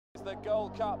the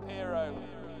Gold Cup hero.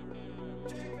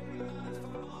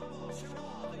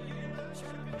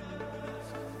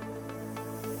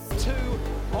 Two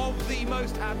of the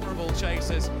most admirable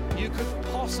chasers you could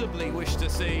possibly wish to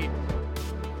see.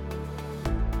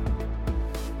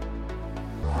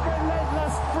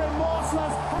 Relentless,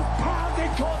 remorseless, and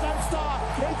pounding Cordan Star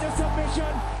into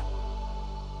submission.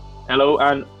 Hello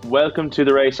and welcome to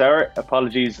the Race Hour.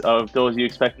 Apologies of those of you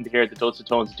expecting to hear the dulcet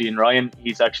tones of Dean Ryan.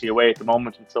 He's actually away at the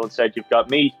moment, and so instead you've got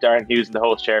me, Darren Hughes, in the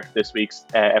host chair for this week's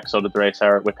episode of the Race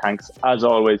Hour, with thanks as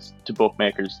always to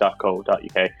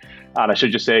bookmakers.co.uk. And I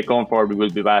should just say, going forward, we will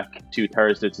be back 2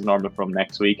 Thursdays as normal from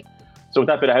next week. So with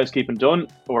that bit of housekeeping done,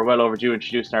 we're well overdue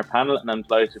introducing our panel, and I'm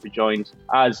delighted to be joined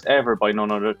as ever by none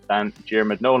other than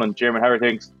Diarmuid Nolan. Diarmuid, how are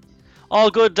things?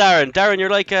 All good, Darren. Darren, you're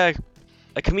like a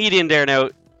comedian there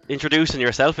now, introducing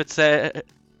yourself. It's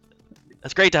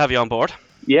great to have you on board.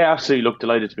 Yeah, absolutely. Look,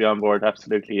 delighted to be on board.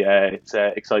 Absolutely. It's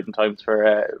exciting times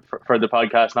for the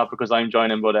podcast, not because I'm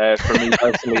joining, but for me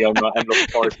personally, I'm looking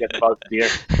forward to getting involved in the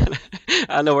year.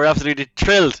 I know, we're absolutely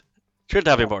thrilled to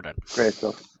have you on board, then. Great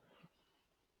stuff.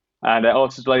 And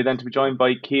also delighted then to be joined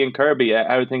by Cian Kirby.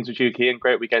 How are things with you, Cian?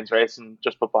 Great weekend's racing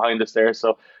just put behind us there,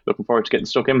 so looking forward to getting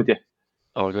stuck in with you.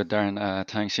 All good, Darren.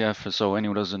 Thanks, yeah. So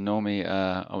anyone who doesn't know me,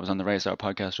 I was on the Race Hour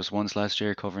podcast just once last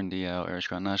year covering the Irish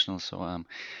Grand National. So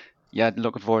yeah,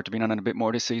 looking forward to being on it a bit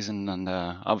more this season, and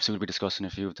obviously we'll be discussing a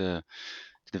few of the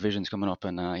divisions coming up,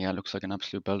 and yeah, it looks like an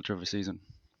absolute belter of a season.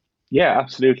 Yeah,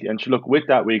 absolutely. And look, with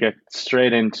that, we get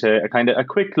straight into a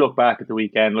quick look back at the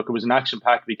weekend. Look, it was an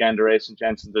action-packed weekend of racing,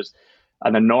 Jensen. There's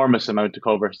an enormous amount to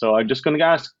cover. So I'm just going to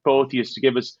ask both of you to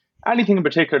give us anything in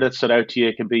particular that stood out to you.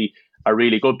 It can be a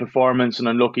really good performance, an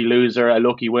unlucky loser, a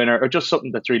lucky winner, or just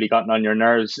something that's really gotten on your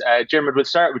nerves. Diarmuid, we'll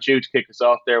start with you to kick us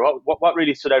off there. What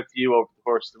really stood out for you over the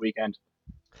course of the weekend?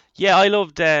 Yeah, I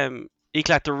loved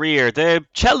Eclat de Rire. The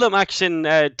Cheltenham action,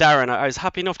 Darren, I was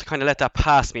happy enough to kind of let that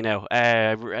pass me now.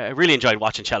 I really enjoyed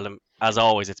watching Cheltenham, as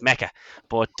always. It's Mecca.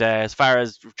 But as far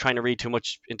as trying to read too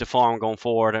much into form going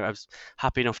forward, I was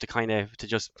happy enough to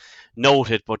just note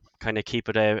it, but kind of keep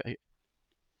it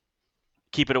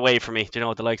away from me. You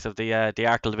know, the likes of the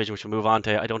Arkle division, which we'll move on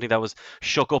to. I don't think that was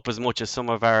shook up as much as some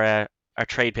of our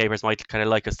trade papers might kind of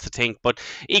like us to think. But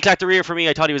Eclat de Rire, for me,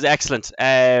 I thought he was excellent.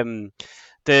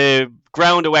 The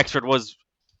ground at Wexford was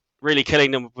really killing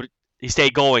them, but he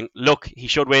stayed going. Look, he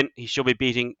should win. He should be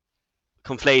beating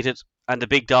Conflated and the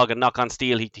Big Dog and Knock on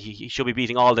Steel. He should be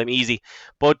beating all of them easy.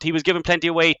 But he was given plenty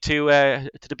of weight to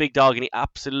the Big Dog, and he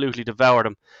absolutely devoured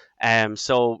him.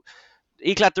 So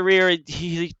Eclat de Rire,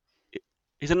 he's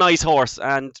a nice horse,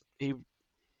 and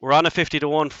we're on a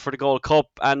 50-1 for the Gold Cup,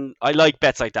 and I like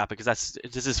bets like that because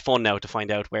this is fun now to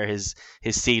find out where his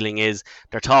ceiling is.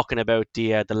 They're talking about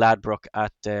the Ladbroke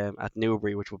at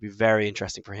Newbury, which will be very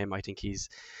interesting for him. I think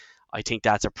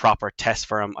that's a proper test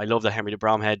for him. I love that Henry de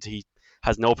Bromhead. He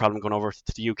has no problem going over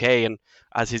to the UK, and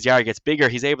as his yard gets bigger,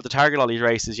 he's able to target all these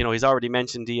races. You know, he's already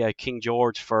mentioned the King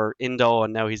George for Indo,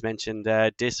 and now he's mentioned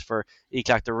this for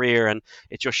Eclat de Rire, and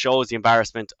it just shows the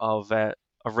embarrassment of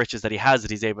riches that he has, that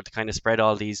he's able to kind of spread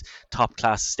all these top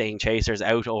class staying chasers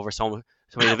out over so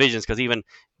many divisions, because even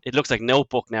it looks like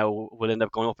Notebook now will end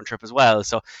up going up in trip as well,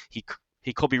 so he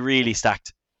could be really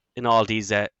stacked in all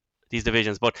these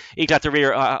divisions. But Eclat de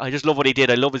Rire, I just love what he did.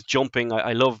 I love his jumping.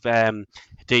 I love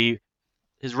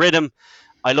his rhythm.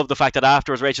 I love the fact that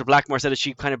afterwards Rachel Blackmore said that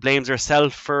she kind of blames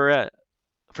herself for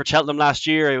Cheltenham last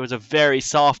year. It was a very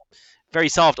soft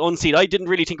unseat. I didn't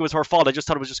really think it was her fault. I just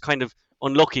thought it was just kind of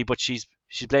unlucky, but she's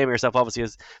blaming herself, obviously,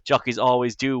 as jockeys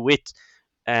always do with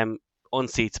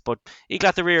unseats. But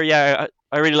Eclat de Rire, yeah,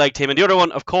 I really liked him. And the other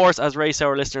one, of course, as Race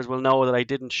Hour listeners will know, that I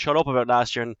didn't shut up about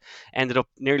last year and ended up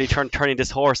nearly turning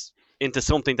this horse into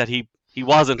something that he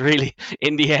wasn't really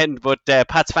in the end. But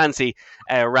Pat's Fancy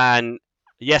ran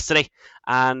yesterday,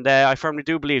 and I firmly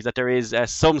do believe that there is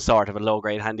some sort of a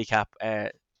low-grade handicap, a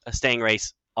staying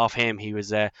race off him. He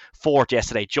was fourth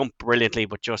yesterday, jumped brilliantly,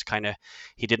 but just kind of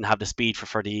he didn't have the speed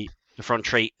for the front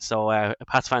three. So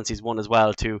Pat's Fancy's one as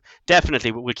well too.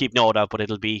 Definitely we'll keep note of, but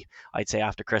it'll be, I'd say,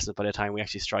 after Christmas by the time we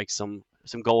actually strike some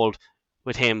gold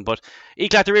with him. But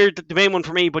Eclat de Rire, the main one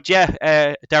for me. But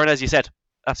yeah, Darren, as you said,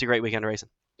 that's a great weekend of racing.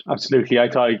 Absolutely. I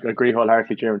agree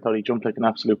wholeheartedly, Jeremy. I thought he jumped like an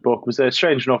absolute buck. It was a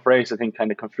strange enough race, I think,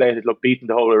 kind of Conflated, look, beaten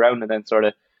the whole way around, and then sort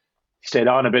of stayed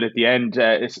on a bit at the end.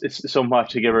 It's somewhat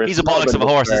to give her. He's a bollocks of a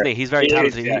horse, isn't he? He's very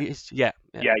talented. Yeah,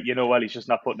 you know, well, he's just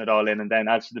not putting it all in. And then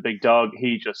as for the Big Dog,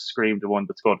 he just screamed the one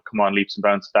that's going to come on leaps and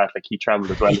bounds with that. Like, he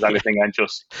travelled as well as anything and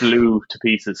just flew to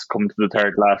pieces coming to the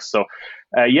third last. So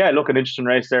look, an interesting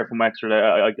race there from Wexford.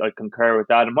 I concur with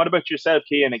that. And what about yourself,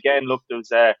 Cian? Again, look, there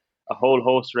was a whole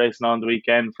host racing on the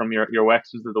weekend, from your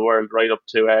Wexfords of the world right up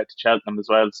to Cheltenham as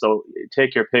well. So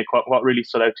take your pick. What really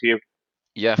stood out to you?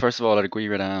 Yeah, first of all, I'd agree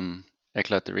with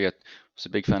Eklat de Riet. Was a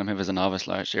big fan of him as a novice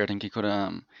last year. I think he could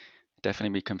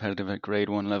definitely be competitive at Grade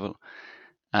One level.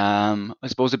 I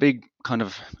suppose a big kind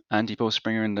of anti-post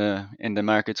springer in the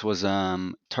markets was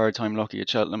third time lucky at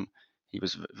Cheltenham. He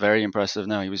was very impressive.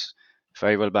 Now he was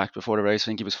very well backed before the race. I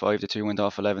think he was 5-2, went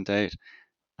off 11-8,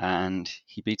 and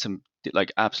he beat some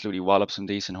like absolutely walloped some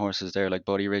decent horses there like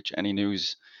Buddy Rich, Any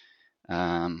News.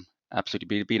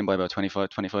 Absolutely beat him by about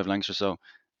 25 lengths or so.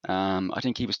 I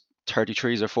think he was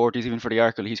 33s or 40s even for the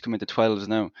Arkle. He's come into 12s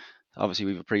now. Obviously,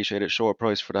 we've appreciated a short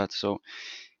price for that, so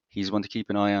he's one to keep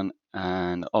an eye on.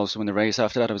 And also in the race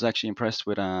after that, I was actually impressed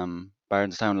with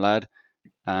Barnestown Lad.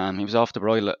 He was off the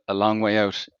bridle a long way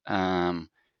out.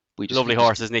 Lovely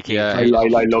horse, isn't he, Keane? Yeah, I, Very I,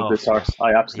 tough, I love this tough. horse.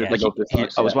 I absolutely Yeah. like love this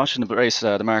horse. I was Yeah. watching the race,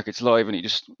 the markets live, and he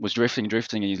just was drifting.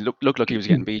 He looked like he was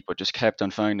getting beat, but just kept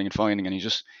on finding and finding, and he's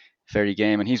just very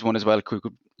game. And he's one as well.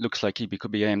 Looks like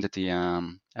could be aimed at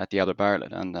the other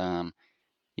Bartlett, and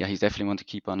yeah, he's definitely one to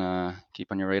keep on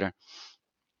your radar.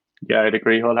 Yeah, I'd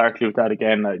agree wholeheartedly with that.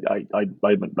 Again,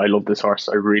 I love this horse.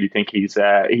 I really think he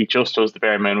just does the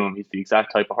bare minimum. He's the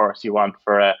exact type of horse you want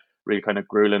for a really kind of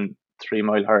grueling 3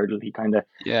 mile hurdle. He kind of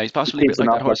Yeah, he's possibly a keeps bit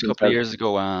an like that eye horse a on couple of himself. years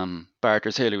ago.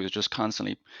 Barker's Hill, he was just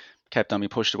constantly kept on being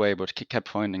pushed away, but kept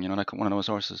finding, like one of those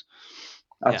horses.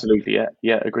 Yeah. Absolutely,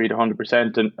 yeah, agreed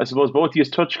 100%. And I suppose both of you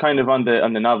touched kind of on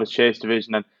the novice chase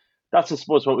division, and that's I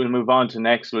suppose what we'll move on to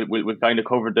next. We'll kind of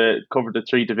cover the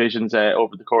three divisions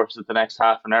over the course of the next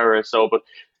half an hour or so. But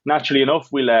naturally enough,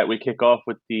 we'll kick off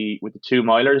with the 2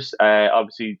 milers.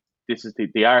 Obviously, this is the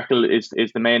Arkle is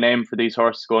the main aim for these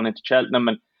horses going into Cheltenham,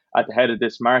 and at the head of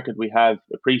this market we have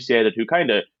Appreciated, who kind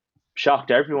of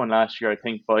shocked everyone last year, I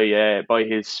think, by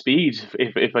his speed,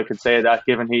 if I could say that.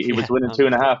 Given he was Yeah. winning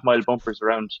 2.5 mile bumpers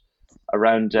around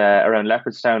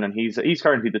Leopardstown, and he's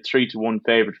currently the 3-1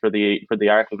 favourite for the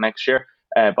Arkle next year.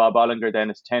 Bob Ollinger then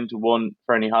is 10-1,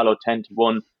 Fernie Hollow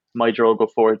 10-1, My Drogo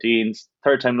 14s,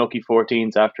 third time lucky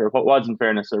 14s after what was in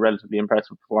fairness a relatively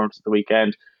impressive performance at the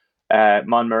weekend.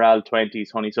 Monmoral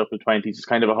 20s, Honeysuckle 20s. It's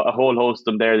kind of a whole host of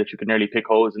them there that you can nearly pick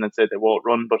holes in and say they won't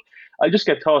run. But I'll just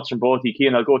get thoughts from both of you.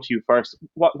 Cian, I'll go to you first.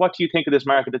 What do you think of this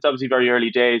market? It's obviously very early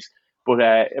days, but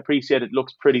Appreciated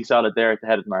looks pretty solid there at the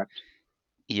head of the market.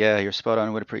 Yeah, you're spot on.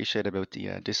 I would appreciate about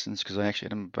the distance because I actually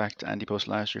had him backed Andy Post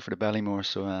last year for the Ballymore,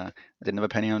 so I didn't have a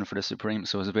penny on for the Supreme,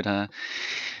 so I was a bit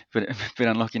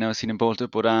unlucky now seeing him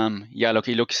bolted. But yeah, look,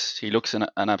 he looks an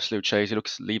absolute chase. He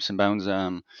looks leaps and bounds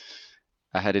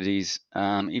ahead of these.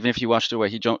 Even if you watch the way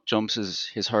he jumps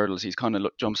his hurdles, he's kind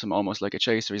of jumps them almost like a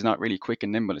chaser. He's not really quick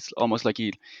and nimble. It's almost like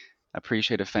he'd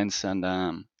appreciate a fence and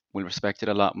will respect it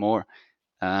a lot more.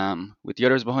 With the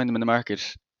others behind him in the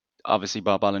market, obviously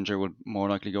Bob Ollinger will more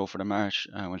likely go for the March.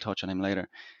 We'll touch on him later.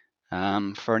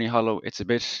 Fernie Hollow, it's a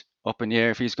bit up in the air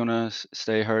if he's going to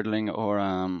stay hurdling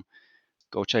or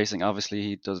go chasing. Obviously,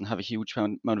 he doesn't have a huge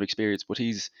amount of experience, but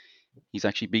he's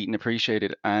actually beaten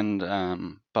Appreciated and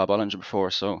Bob Ollinger before.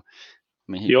 So,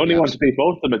 I mean, he The could be only one to absolutely. beat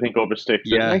both of them, I think, over sticks,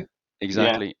 isn't Yeah, he? Yeah,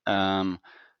 exactly. I'm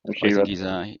I sure think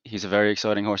you're he's a very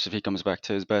exciting horse if he comes back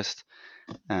to his best.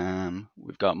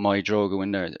 We've got My Drogo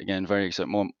in there again, very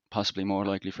excited, possibly more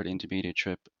likely for the intermediate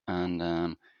trip.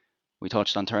 And we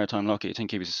touched on third time lucky. I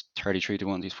think he was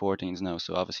 33-1. He's 14s now,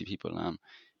 so obviously people.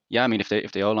 Yeah, I mean if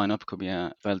they all line up, it could be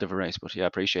a belt of a race. But yeah,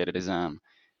 Appreciated is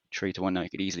 3-1 now. You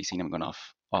could easily see him going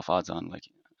off odds on like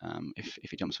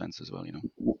if he jumps fence as well.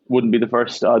 wouldn't be the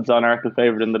first odds-on Arkle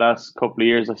favourite in the last couple of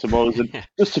years, I suppose. And Yeah.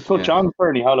 just to touch Yeah. on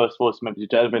Fernie Hollow, I suppose maybe to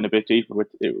delve in a bit deeper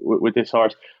with this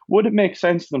horse, would it make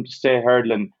sense to them to stay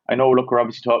hurdling? I know, look, we're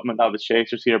obviously talking about novice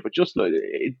chasers here, but just like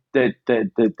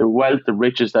the wealth, the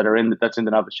riches that's in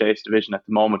the novice chase division at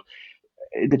the moment.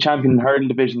 The champion hurdling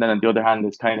division, then on the other hand,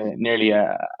 is kind of nearly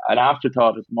an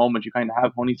afterthought at the moment. You kind of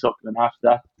have Honeysuckle, and after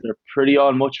that, they're pretty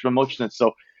all much for muchness.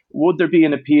 So, would there be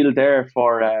an appeal there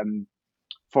for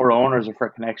owners or for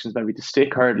connections maybe to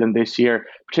stick hurdling this year,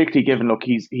 particularly given look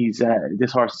he's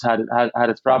this horse has had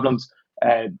its problems,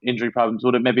 injury problems.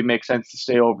 Would it maybe make sense to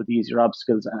stay over the easier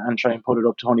obstacles and try and put it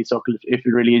up to Honeysuckle if it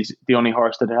really is the only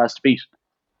horse that it has to beat?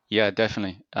 Yeah,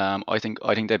 definitely. I think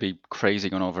they'd be crazy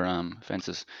going over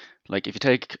fences. Like if you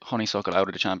take Honeysuckle out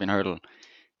of the champion hurdle,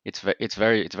 it's very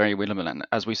winnable. And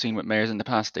as we've seen with mares in the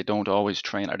past, they don't always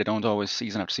train or they don't always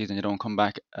season after season. They don't come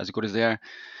back as good as they are.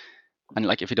 And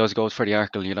like if he does go for the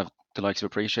Arkle, you'll have the likes of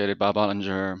Appreciated, Bob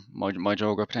Ollinger, my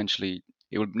Joker potentially.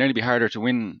 It would nearly be harder to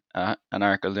win an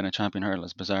Arkle than a champion hurdle,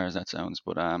 as bizarre as that sounds.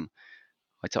 But I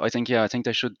think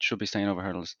they should be staying over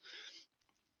hurdles.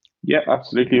 Yeah,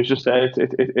 absolutely. It's just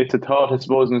it's a thought, I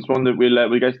suppose, and it's one that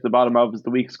we'll get to the bottom of as the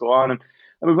weeks go on. And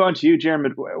I move on to you, Jeremy.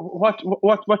 What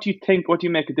do you think? What do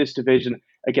you make of this division?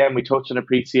 Again, we touched on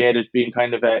Appreciated being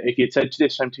kind of if you'd said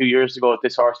this time 2 years ago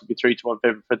this horse would be 3-1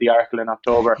 favourite for the Arkle in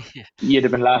October, you'd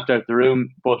have been laughed out the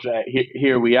room. But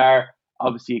here we are.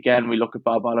 Obviously, again, we look at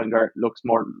Bob Ollinger. Looks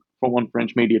more for one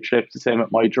French media trip. The same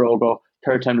at My Drogo.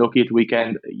 Third time lucky at the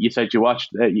weekend. You said you watched.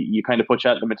 You kind of put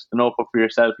Cheltenham into the notebook for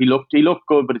yourself. He looked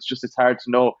good, but it's hard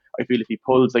to know. I feel if he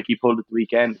pulls like he pulled at the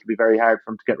weekend, it could be very hard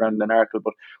for him to get round in an Arkle.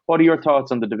 But what are your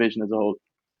thoughts on the division as a whole?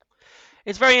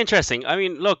 It's very interesting. I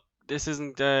mean, look, this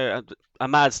isn't a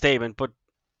mad statement, but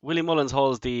Willie Mullins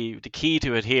holds the key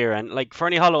to it here, and like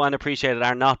Fernie Hollow and Appreciated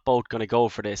are not both going to go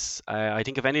for this. I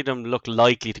think if any of them look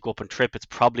likely to go up and trip, it's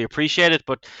probably Appreciated.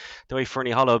 But the way Fernie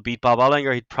Hollow beat Bob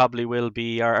Ollinger, he probably will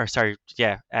be, or sorry,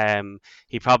 yeah,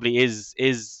 he probably is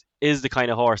the kind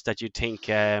of horse that you'd think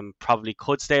probably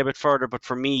could stay a bit further. But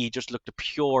for me, he just looked a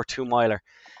pure 2 miler.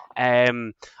 I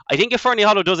think if Fernie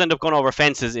Hollow does end up going over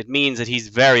fences, it means that he's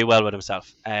very well with himself.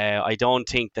 I don't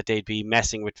think that they'd be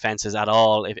messing with fences at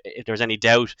all if there's any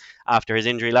doubt after his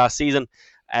injury last season.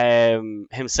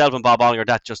 Himself and Bob Ollinger,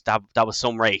 that was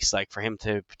some race. Like for him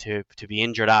to be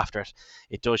injured after it,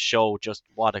 it does show just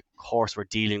what a horse we're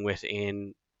dealing with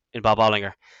in Bob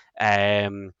Ollinger.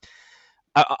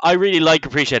 I really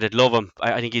Appreciated, love him.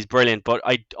 I think he's brilliant, but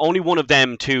only one of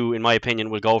them two, in my opinion,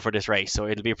 will go for this race. So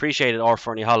it'll be Appreciated or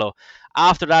Fernie Hollow.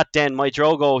 After that, then My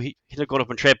Drogo, he'll go up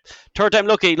and trip. Third time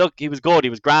lucky, look, he was good, he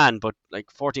was grand, but like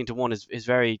 14-1 is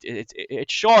very,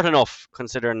 it's short enough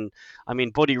considering. I mean,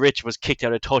 Buddy Rich was kicked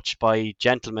out of touch by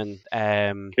Gentleman,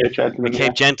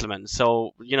 Cape Gentleman.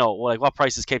 So like what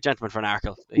price is Cape Gentleman for an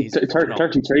Arkle? He's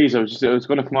 33. So I was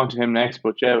going to come on to him next,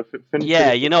 but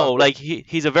like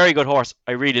he's a very good horse.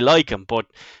 I really like him, but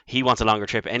he wants a longer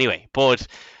trip anyway. But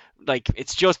like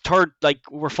it's just third, like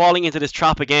we're falling into this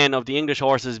trap again of the English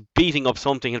horses beating up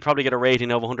something. He'll probably get a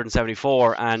rating of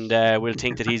 174, and we'll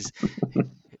think that he's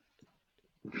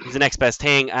the next best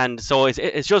thing. And so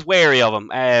it's just wary of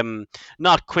him.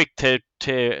 Not quick to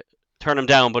turn him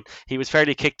down, but he was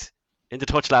fairly kicked in the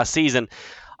touch last season.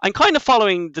 I'm kind of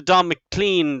following the Don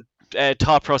McLean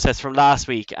thought process from last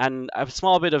week, and a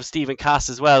small bit of Stephen Cass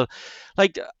as well.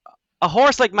 Like a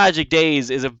horse like Magic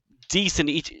Days is a decent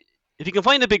if you can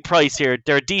find a big price here,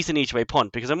 they're a decent each way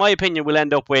punt, because in my opinion we'll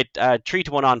end up with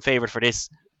 3-1 on favourite for this,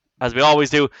 as we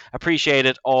always do,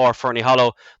 Appreciated or Fernie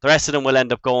Hollow. The rest of them will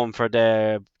end up going for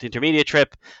the intermediate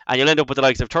trip, and you'll end up with the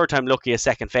likes of Third Time Lucky as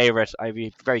second favourite. I'd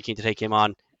be very keen to take him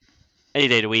on any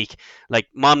day of the week. Like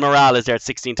Monmoral is there at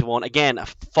 16-1. Again, a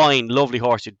fine, lovely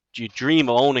horse. You dream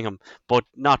of owning him, but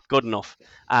not good enough.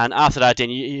 And after that,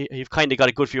 then you've kind of got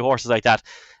a good few horses like that.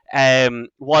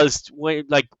 Whilst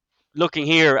like looking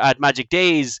here at Magic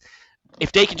Days,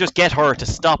 if they can just get her to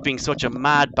stop being such a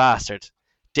mad bastard,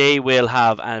 they will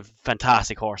have a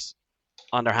fantastic horse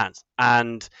on their hands.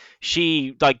 And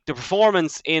she, like the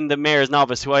performance in the Mayor's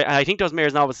Novice, who I think those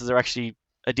Mayor's Novices are actually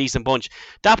a decent bunch.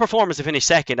 That performance to finish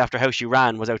second after how she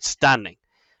ran was outstanding.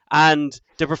 And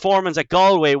the performance at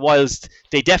Galway, whilst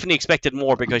they definitely expected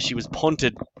more because she was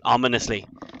punted ominously,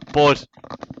 but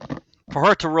for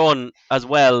her to run as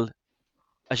well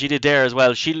as she did there as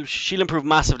well, she'll improve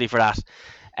massively for that.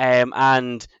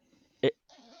 And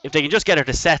if they can just get her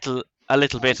to settle a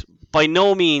little bit, by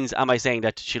no means am I saying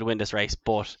that she'll win this race,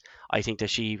 but I think that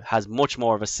she has much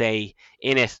more of a say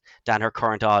in it than her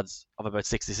current odds of about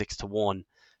 66-1.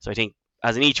 So I think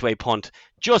as an each way punt,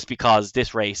 just because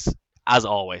this race, as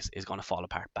always, is going to fall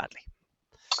apart badly.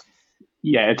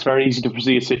 Yeah, it's very easy to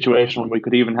foresee a situation where we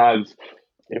could even have,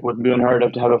 it wouldn't be unheard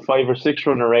of to have a 5 or 6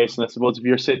 runner race. And I suppose if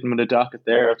you're sitting with a docket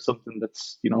there of something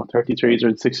that's, 33s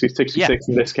or 66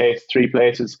 in this case, 3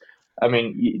 places, I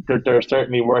mean, there are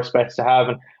certainly worse bets to have.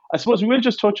 And I suppose we will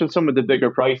just touch on some of the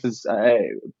bigger prices,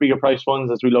 bigger price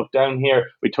ones as we look down here.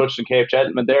 We touched on Cape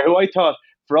Gentleman there, who I thought,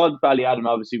 Fraud Ballyadam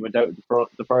obviously went out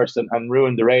the first and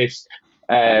ruined the race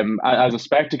as a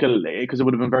spectacle, because it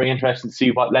would have been very interesting to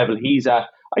see what level he's at.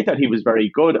 I thought he was very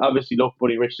good. Obviously, look,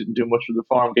 Buddy Rich didn't do much with the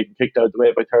form, getting kicked out of the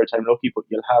way by Third Time Lucky, but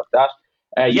you'll have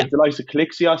that. You have the likes of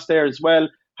Calixios there as well.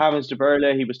 Hammonds de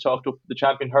Burle, he was talked up the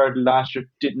champion hurdle last year,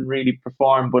 didn't really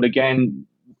perform, but again,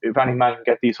 if any man can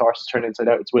get these horses turned inside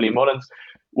out, it's Willie Mullins.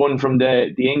 One from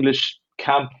the English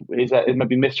camp is it might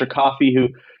be Mr. Coffee, who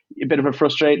a bit of a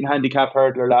frustrating handicap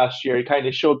hurdler last year. He kind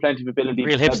of showed plenty of ability.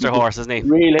 Real hipster horse, isn't he?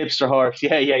 Real hipster horse.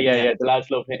 Yeah. The lads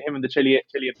love him and the Chilean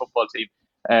football team.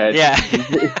 But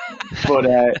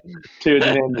to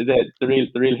the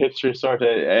real hipster sort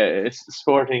of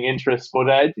sporting interest.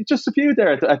 But just a few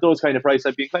there at those kind of prices.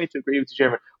 I'd be inclined to agree with you,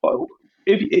 Chairman.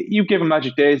 if you've given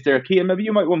Magic Days there, Kean, maybe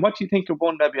you might win. What do you think of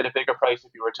one maybe at a bigger price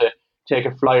if you were to take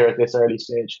a flyer at this early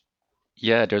stage?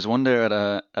 Yeah, there's one there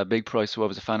at a big price who I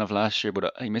was a fan of last year,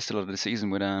 but he missed a lot of the season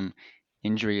with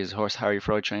injury. His horse Harry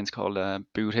Freud trains called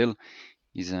Boot Hill.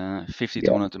 He's 50 to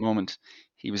Yeah. 1 at the moment.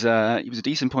 He was a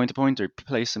decent point to pointer,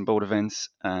 placed in both events,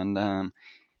 and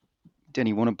then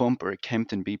he won a bumper at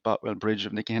Kempton, beat Botwell Bridge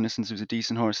of Nicky Henderson's, who was a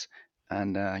decent horse,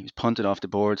 and he was punted off the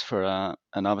boards for a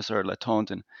novice earl at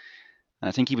Taunton. And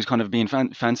I think he was kind of being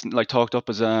like talked up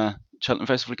as a Cheltenham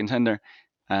Festival contender,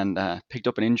 and picked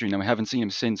up an injury. Now we haven't seen him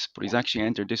since, but he's actually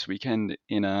entered this weekend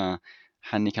in a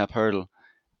handicap hurdle,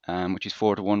 which he's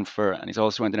 4 to 1 for, and he's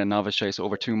also entered a novice chase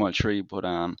over 2 mile 3. But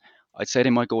I'd say they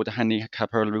might go with the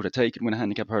handicap hurdle route. I take and win a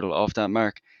handicap hurdle off that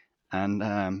mark,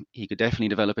 and he could definitely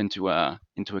develop into a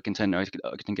contender. I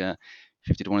think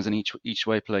 50 to 1 is an each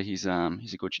way play. He's a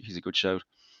good shout.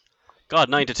 God,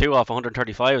 9 to 2 off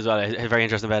 135 as well. A very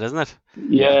interesting bet, isn't it?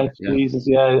 Yeah, Yeah. Jesus,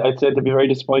 yeah. I'd say they'd be very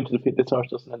disappointed if this horse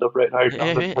doesn't end up right higher.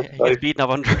 He's beaten up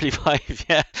 135.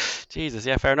 Yeah, Jesus.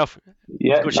 Yeah, fair enough.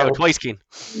 Yeah, Good shout twice, Keen.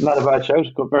 not a bad shout.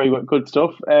 Very good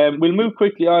stuff. We'll move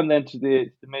quickly on then to the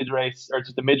mid race, or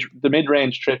to the mid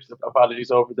range trips.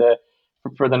 Apologies over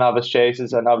for the novice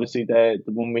chases, and obviously the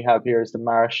one we have here is the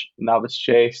Marsh Novice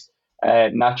Chase.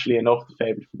 Naturally enough, the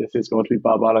favourite for this is going to be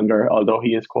Bob Ollinger, although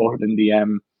he is quoted in the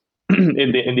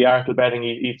in the article betting.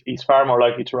 He's far more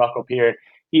likely to rock up here.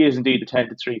 He is indeed the 10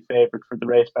 to 3 favourite for the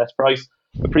race best price.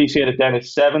 Appreciated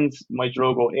Dennis sevens, My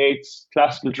Drogo eights,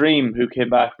 Classical Dream, who came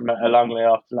back from a long way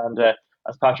off to land,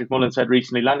 as Patrick Mullen said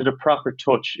recently, landed a proper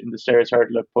touch in the stairs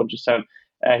hurdle at Punchestown.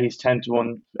 He's 10 to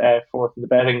 1 fourth in the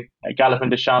betting. Galloping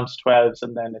Deschamps 12s,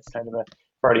 and then it's kind of a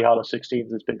fairly hollow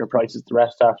 16s as bigger prices the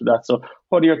rest after that. So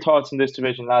what are your thoughts on this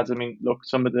division, lads? I mean, look,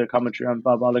 some of the commentary on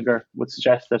Bob Ollinger would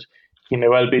suggest that he may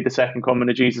well be the second coming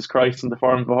of Jesus Christ in the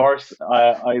form of a horse.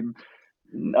 I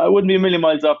wouldn't be a million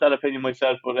miles off that opinion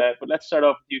myself, but let's start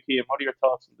off with you, Kean. What are your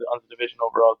thoughts on the division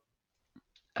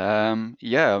overall?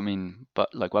 Yeah, I mean,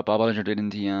 but like what Bob Olinger did in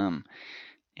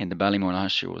the Ballymore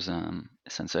last year was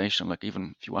sensational. Like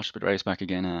even if you watch the race back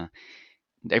again,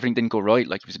 everything didn't go right.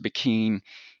 Like he was a bit keen,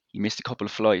 he missed a couple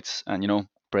of flights, and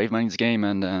Brave Man's Game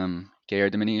and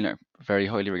Gaillard de Menil are very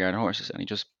highly regarded horses, and he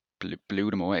just blew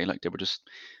them away. Like they were just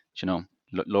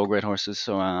low grade horses.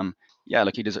 So yeah,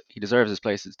 like he deserves his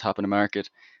place at the top of the market.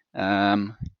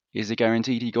 Is it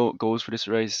guaranteed he goes for this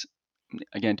race?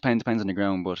 Again, depends on the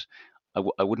ground, but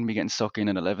I wouldn't be getting stuck in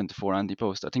at 11 to 4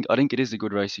 anti-post. I think it is a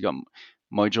good race. You got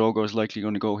My Drogo is likely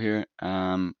going to go here.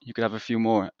 You could have a few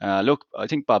more. Look, I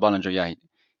think Bob Ollinger, yeah,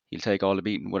 he'll take all the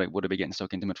beating. Would I be getting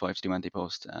stuck into him at 5 to 2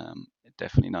 anti-post?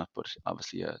 Definitely not, but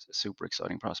obviously a super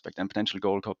exciting prospect and potential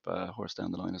Gold Cup horse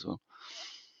down the line as well.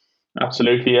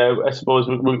 Absolutely. I suppose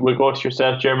we'll go to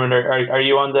yourself, German. Are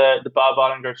you on the Bob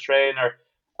Ollinger train, or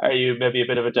are you maybe a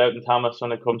bit of a doubting Thomas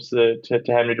when it comes to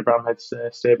Henry de Bromhead's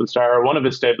stable star, or one of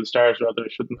his stable stars rather?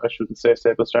 I shouldn't say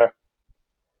stable star.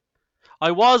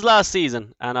 I was last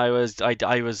season, and I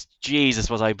was Jesus,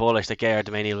 was I bullish that Gaillard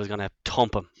de Menil was going to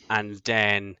thump him, and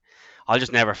then I'll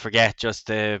just never forget just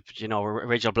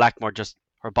Rachel Blackmore, just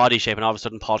her body shape, and all of a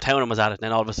sudden Paul Townend was at it, and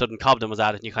then all of a sudden Cobden was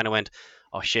at it, and you kind of went,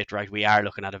 oh shit, right, we are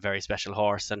looking at a very special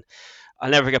horse. And I'll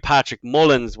never forget Patrick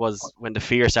Mullins was when the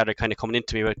fear started kind of coming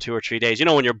into me about 2 or 3 days. You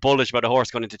know, when you're bullish about a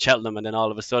horse going into Cheltenham, and then all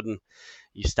of a sudden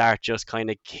you start just kind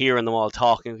of hearing them all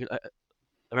talking. I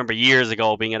remember years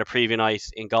ago being at a preview night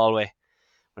in Galway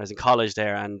when I was in college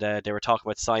there, and they were talking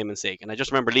about Simon Sig, and I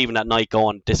just remember leaving that night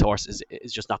going, this horse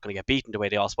is just not going to get beaten the way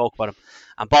they all spoke about him.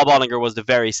 And Bob Ollinger was the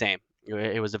very same.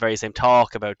 It was the very same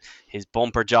talk about his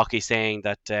bumper jockey saying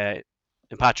that,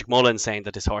 and Patrick Mullins saying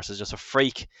that this horse is just a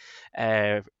freak.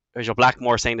 Rachel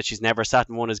Blackmore saying that she's never sat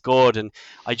in one as good, and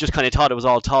I just kind of thought it was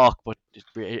all talk, but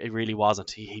it really wasn't.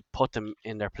 He put them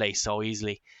in their place so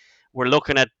easily.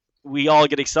 We all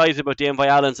get excited about the Envy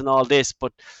Allens and all this,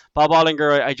 but Bob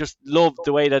Ollinger, I just loved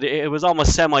the way that it was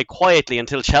almost semi-quietly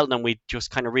until Cheltenham we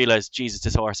just kind of realised, Jesus,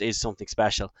 this horse is something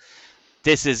special.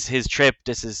 This is his trip,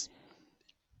 this is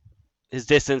his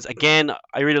distance. Again,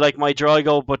 I really like My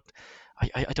Drogo, but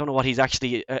I don't know what he's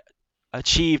actually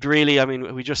achieved, really. I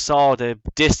mean, we just saw the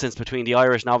distance between the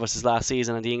Irish novices last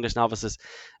season and the English novices.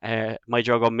 My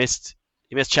Drogo missed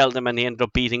Cheltenham, and he ended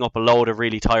up beating up a load of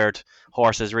really tired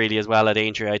horses really as well at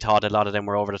Aintree. I thought a lot of them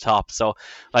were over the top. So,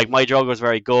 like, My Drogo was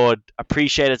very good.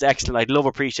 Appreciated's excellent. I'd love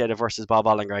Appreciated versus Bob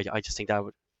Ollinger. I just think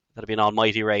that'd be an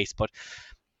almighty race. But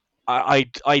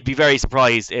I'd be very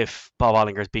surprised if Bob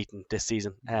Ollinger's beaten this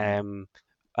season.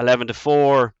 11 to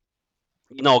 4.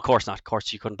 No, of course not. Of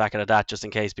course, you couldn't back it at that just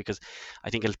in case, because I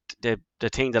think the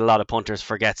thing that a lot of punters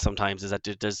forget sometimes is that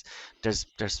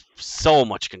there's so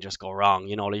much can just go wrong.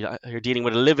 You're dealing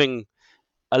with a living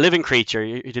creature.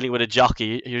 You're dealing with a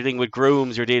jockey. You're dealing with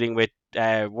grooms. You're dealing with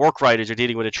work riders. You're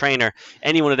dealing with a trainer.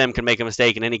 Any one of them can make a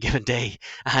mistake in any given day,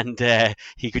 and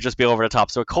he could just be over the top.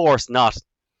 So of course not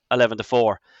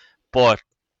 11-4, but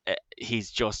he's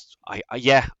just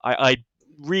I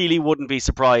really wouldn't be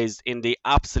surprised in the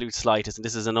absolute slightest, and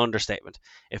this is an understatement,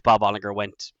 if Bob Olinger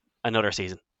went another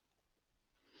season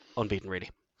unbeaten, really.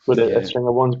 With a Yeah. string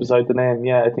of ones beside the name,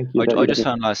 yeah, I think I just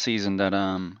found last season that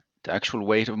the actual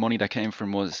weight of money that came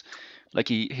from was like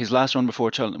his last run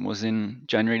before Cheltenham was in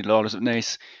January, the Lawless of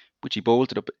Naas, which he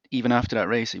bolted up. Even after that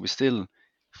race, he was still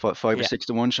 5 or Yeah. 6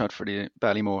 to 1 shot for the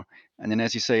Ballymore. And then,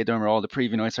 as you say, Dermot, all the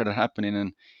preview nights started happening,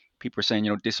 and people were saying,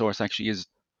 this horse actually is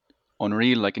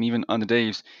unreal. Like, and even on the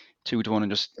days, 2 to 1,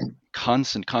 and just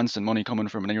constant money coming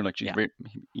from him. And then you're like, Yeah.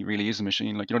 he really is a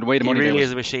machine. Like, the way the He money there really was,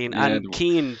 is a machine. yeah, And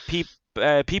Keane,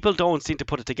 people don't seem to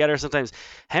put it together sometimes.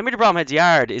 Henry de Bromhead's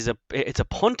yard it's a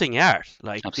punting yard.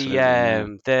 Like absolutely, yeah.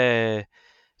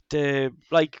 the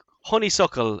like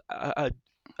Honeysuckle a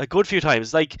good few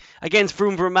times, like against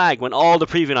Vroom Vroom Mag, when all the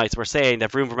preview nights were saying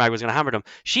that Vroom Vroom Mag was going to hammer them.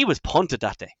 She was punted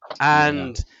that day,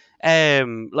 and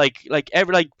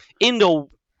Indo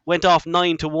went off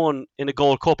 9 to 1 in a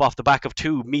Gold Cup off the back of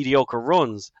 2 mediocre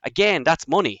runs. Again, that's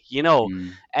money,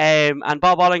 Mm. And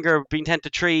Bob Olinger being 10 to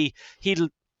 3, he'll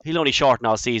only shorten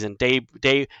all season. They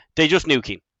just knew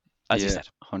Keane, as you said.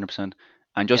 100%.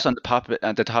 And just on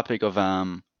the topic of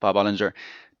Bob Olinger,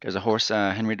 there's a horse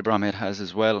Henry de Bromhead has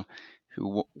as well,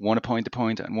 who won a point to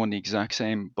point and won the exact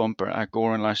same bumper at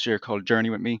Goran last year, called Journey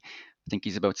with Me. I think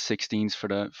he's about 16s for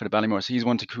the Ballymore, so he's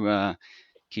one to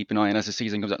keep an eye on as the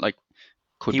season comes out. Like,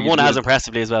 could He be won as as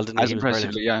impressively as well, didn't he? as He was brilliant.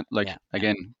 impressively, yeah. Like, Yeah.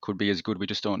 again, could be as good. We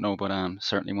just don't know, but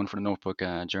certainly one for the notebook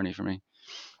Journey for me.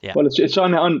 Yeah. Well, it's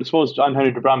John. I suppose John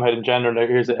Henry de Bromhead in general.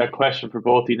 Here's a question for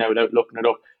both of you now, without looking it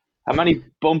up. How many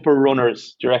bumper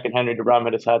runners do you reckon Henry de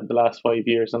Bromhead has had in the last 5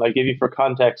 years? And I'll give you for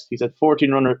context. He's had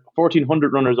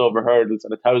 1,400 runners over hurdles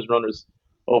and 1,000 runners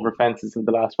over fences in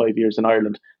the last 5 years in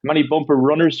Ireland. How many bumper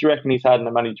runners do you reckon he's had, and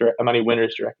how many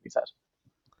winners do you reckon he's had?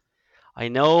 I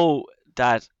know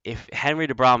that if Henry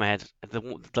de Bromhead,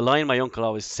 the line my uncle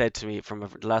always said to me from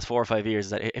the last 4 or 5 years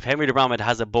is that if Henry de Bromhead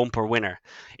has a bumper winner,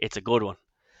 it's a good one.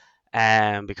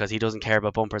 Because he doesn't care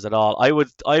about bumpers at all. I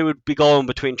would be going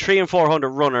between 300 and 400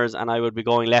 runners, and I would be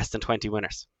going less than 20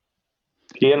 winners.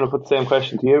 Ian, I'll put the same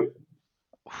question to you.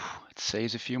 I'd say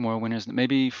there's a few more winners,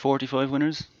 maybe 45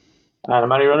 winners. And how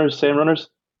many runners? Same runners?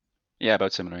 Yeah,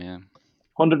 about similar, yeah.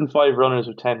 105 runners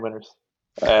with 10 winners.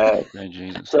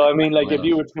 Jesus. So I mean, like, Well, if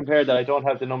you were to compare that, I don't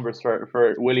have the numbers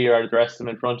for Willie or the rest of them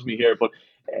in front of me here, but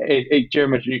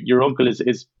Jeremy, your uncle is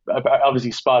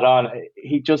obviously spot on.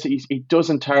 He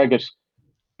doesn't target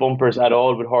bumpers at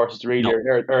all with horses, really,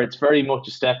 No. or it's very much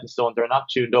a stepping stone. They're not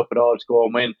tuned up at all to go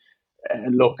and win.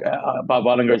 Look, Bob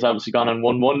Ollinger's obviously gone on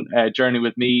 1-1. Journey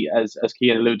with Me, as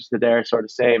Keane alluded to there, sort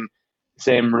of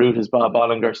same route as Bob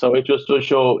Ollinger. So it just does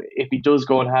show, if he does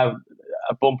go and have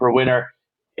a bumper winner,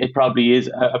 it probably is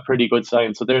a pretty good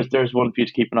sign. So there's one for you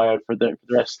to keep an eye out for the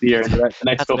rest of the year and the next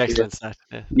That's an couple of years. excellent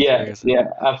stat. Yeah,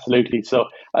 absolutely. So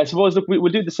I suppose, look,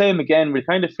 we'll do the same again. We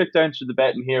kind of flick down to the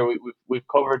betting here. We've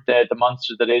covered the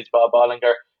monster that is Bob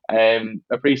Ollinger.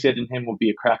 Appreciating him would be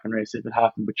a cracking race if it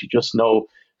happened, but you just know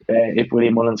if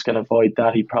William Mullins can avoid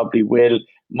that, he probably will.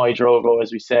 My Drogo,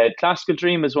 as we said. Classical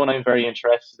Dream is one I'm very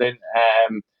interested in.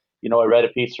 I read a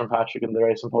piece from Patrick in the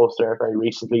Racing Post there very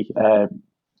recently,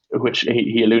 which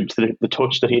he alluded to the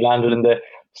touch that he landed in the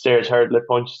stairs hurdle at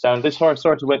Punchestown. This horse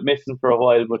sort of went missing for a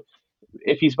while, but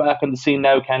if he's back on the scene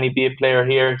now, can he be a player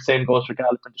here? Same goes for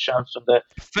Galopin Des Champs from the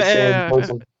same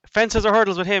person. Fences or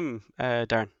hurdles with him,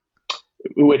 Darren?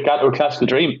 With Classical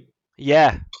Dream.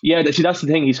 Yeah, that's the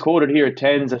thing. He's quoted here at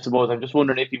 10s, I suppose. I'm just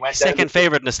wondering if he went second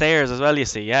favourite in the stairs as well, you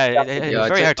see. It's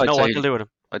very hard to know what he'll do with him.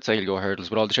 I'd say he'll go hurdles.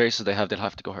 With all the chases they'll have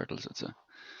to go hurdles, I'd say.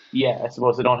 Yeah, I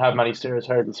suppose they don't have many stairs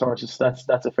hurdles horses.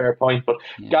 That's a fair point. But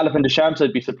Galopin Des Champs,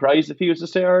 I'd be surprised if he was to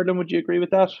stay Ireland. Would you agree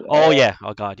with that? Yeah.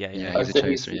 Oh God, yeah. Yeah, he's a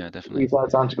chaser. Yeah, definitely. He's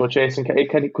odds on to go chasing.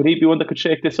 Could he be one that could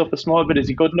shake this up a small bit? Is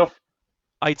he good enough?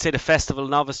 I'd say the Festival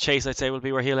Novice Chase, will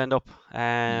be where he'll end up.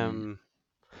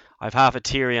 I've half a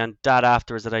theory on that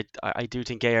afterwards, that I do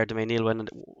think Gaillard Du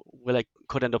Mesnil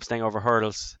could end up staying over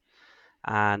hurdles.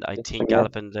 And I think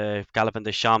Galopin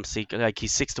Des Champs,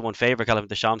 he's 6 to 1 favourite. Galopin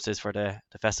Des Champs is for the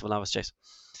Festival Novice Chase.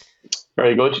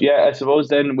 Very good. Yeah, I suppose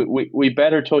then we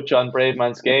better touch on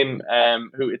Braveman's game.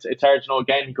 Who it's hard to know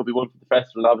again. He could be one for the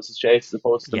festival novices chase as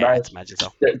opposed to the Yeah, March. it's imagine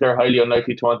so. They're highly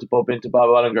unlikely to want to bump into Bob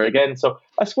Ollinger again. So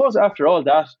I suppose after all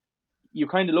that, you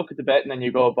kind of look at the betting and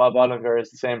you go, Bob Ollinger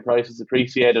is the same price as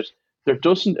Appreciated. There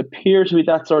doesn't appear to be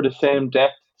that sort of same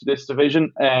depth to this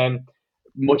division.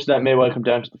 Much of that may well come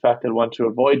down to the fact they'll want to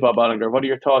avoid Bob Ollinger. What are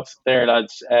your thoughts there,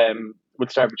 lads? We'll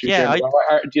start with you, Yeah, Shane.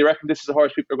 Do you reckon this is a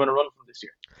horse people are going to run from this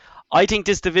year? I think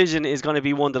this division is going to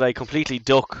be one that I completely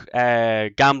duck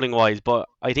gambling wise, but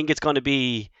I think it's going to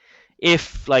be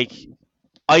if like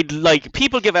I'd like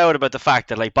people give out about the fact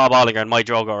that like Bob Ollinger and My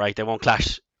Drogo, right, they won't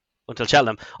clash until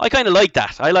Cheltenham. I kind of like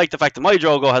that. I like the fact that My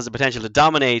Drogo has the potential to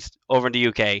dominate over in the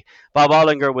UK. Bob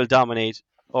Ollinger will dominate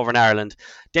over in Ireland.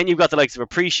 Then you've got the likes of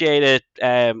Appreciated,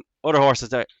 other horses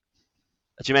that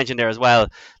you mentioned there as well,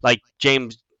 like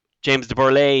James de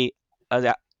Burley,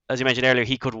 as you mentioned earlier,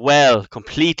 he could well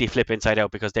completely flip inside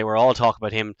out because they were all talking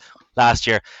about him last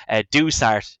year.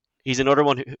 Dusart, he's another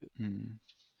one who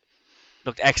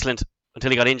looked excellent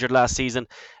until he got injured last season.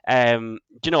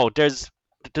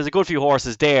 There's a good few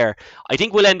horses there. I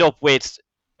think we'll end up with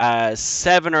a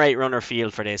 7 or 8 runner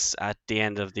field for this at the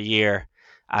end of the year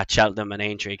at Cheltenham and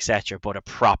Aintree, etc. But a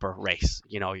proper race.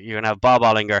 You're gonna have Bob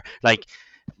Ollinger. Like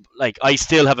I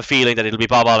still have a feeling that it'll be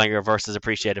Bob Ollinger versus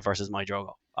Appreciated versus My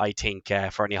Drogo. I think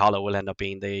Fernie Hollow will end up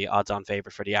being the odds-on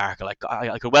favourite for the Arkle. Like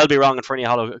I could well be wrong, and Fernie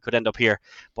Hollow could end up here,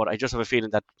 but I just have a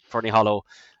feeling that Fernie Hollow,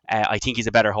 I think he's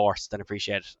a better horse than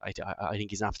Appreciated. I think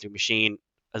he's an absolute machine.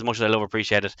 As much as I love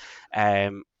Appreciated, I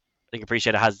think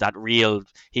Appreciated has that real.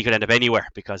 He could end up anywhere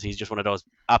because he's just one of those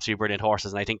absolutely brilliant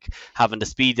horses, and I think having the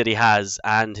speed that he has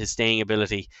and his staying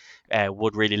ability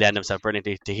would really lend himself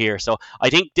brilliantly to here. So I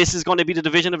think this is going to be the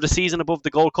division of the season above the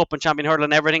Gold Cup and Champion Hurdle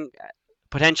and everything.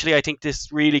 Potentially, I think this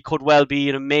really could well be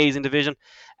an amazing division,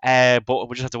 but we'll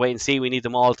just have to wait and see. We need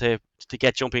them all to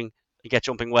get jumping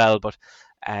well. But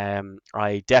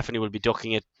I definitely will be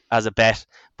ducking it as a bet.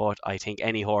 But I think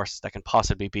any horse that can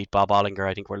possibly beat Bob Ollinger,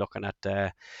 I think we're looking at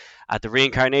the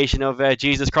reincarnation of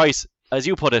Jesus Christ, as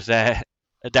you put it,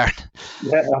 Darren.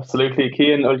 Yeah, absolutely.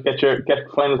 Cian, I'll get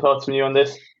final thoughts from you on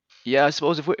this. Yeah, I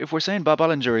suppose if we're saying Bob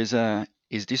Ollinger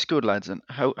is this good, lads, and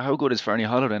how good is Fernie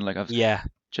Hollow then? Like, yeah,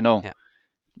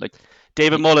 like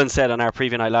David Mullen said on our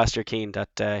preview night last year, Cian,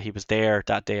 that he was there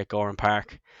that day at Goran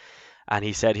Park, and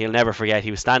he said he'll never forget.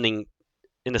 He was standing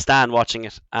in the stand watching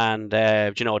it, and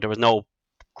there was no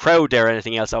crowd there or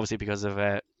anything else, obviously because of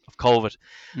COVID.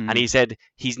 And he said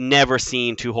he's never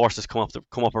seen 2 horses come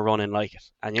up a running like it.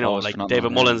 And like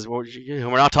David Mullins,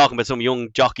 we're not talking about some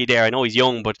young jockey there. I know he's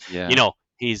young, but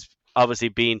he's obviously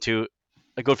been to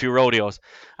a good few rodeos.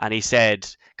 And he said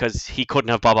because he couldn't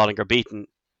have Bob Ollinger beaten,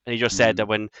 and he just said that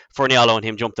when Fernie Hollow and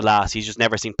him jumped the last, he's just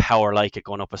never seen power like it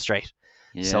going up a straight.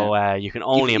 Yeah. So you can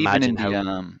only imagine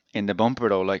how in the bumper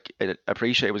though, like I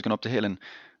Appreciate it was going up the hill and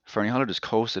Fernie Hollow just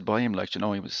coasted by him, like he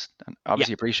was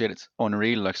obviously Appreciate it's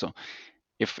unreal, like so.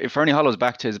 If Fernie Hollow's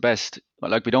back to his best,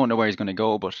 like we don't know where he's going to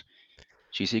go, but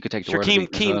geez, he could take the world.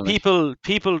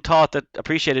 People thought that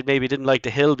Appreciated maybe didn't like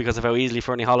the hill because of how easily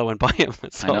Fernie Hollow went by him.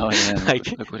 So, I know, yeah.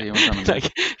 Look what he went on.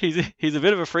 He's a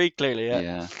bit of a freak, clearly.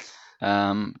 Yeah.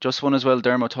 Just one as well.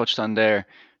 Dermo touched on there,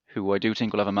 who I do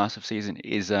think will have a massive season,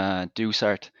 is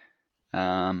Dusart.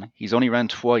 He's only ran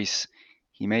twice.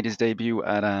 He made his debut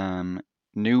at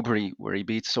Newbury, where he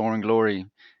beat Soaring Glory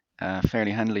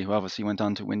fairly handily, who obviously went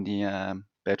on to win the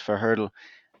Betfair Hurdle.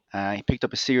 He picked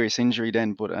up a serious injury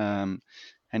then, but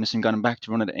Henderson got him back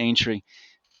to run at Aintree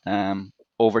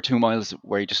over 2 miles,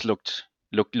 where he just looked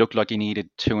like he needed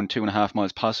 2 and 2.5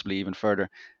 miles, possibly even further.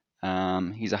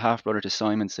 He's a half brother to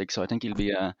Simon Sig, so I think he'll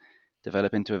be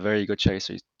develop into a very good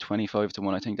chaser. He's 25 to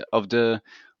 1. I think of the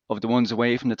ones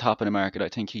away from the top of the market, I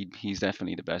think he's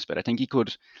definitely the best bet. I think he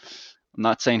could. I'm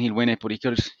not saying he'll win it, but he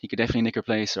could definitely nick a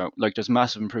place. Or like there's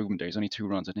massive improvement there. He's only 2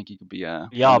 runs. I think he could be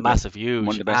massive, huge.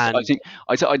 One of the best.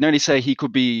 I'd nearly say he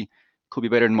could be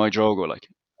better than My Drogo. Like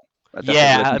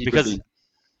because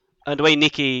and the way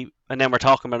Nicky and then we're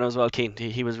talking about him as well, Cian.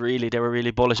 They were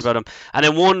really bullish about him. And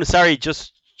then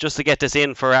just to get this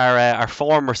in for our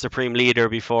former Supreme Leader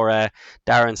before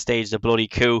Darren staged a bloody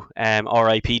coup,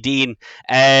 R.I.P. Dean.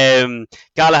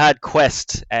 Galahad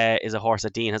Quest is a horse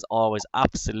that Dean has always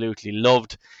absolutely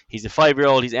loved. He's a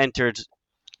 5-year-old. He's entered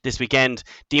this weekend.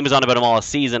 Dean was on about him all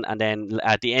season, and then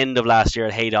at the end of last year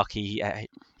at Haydock, he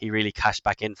really cashed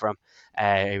back in for him.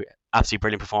 Absolutely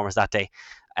brilliant performance that day.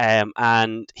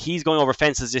 And he's going over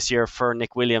fences this year for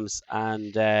Nick Williams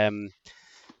and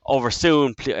over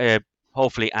soon.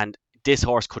 Hopefully, and this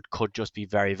horse could just be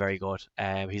very, very good.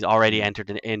 He's already entered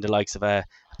in the likes of a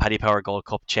Paddy Power Gold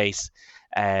Cup chase.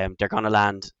 They're going to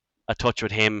land a touch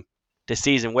with him this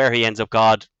season. Where he ends up,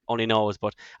 God only knows.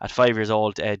 But at 5 years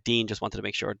old, Dean just wanted to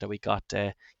make sure that we got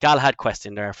Galahad Quest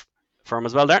in there for him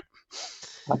as well there.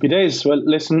 Happy days. Well,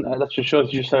 listen, that just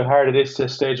shows you just how hard it is to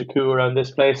stage a coup around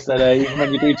this place. That even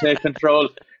when you do take control,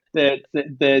 the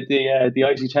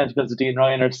IT tentacles of Dean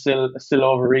Ryan are still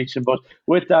overreaching. But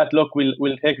with that, look,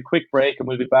 we'll take a quick break and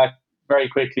we'll be back very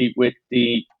quickly with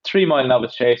the 3 Mile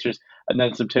Novice Chasers and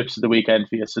then some tips of the weekend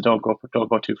for you. So don't go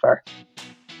too far.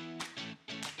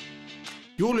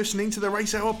 You're listening to the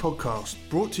Race Hour podcast,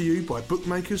 brought to you by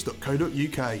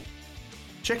bookmakers.co.uk.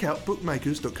 Check out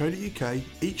bookmakers.co.uk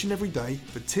each and every day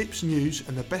for tips, news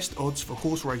and the best odds for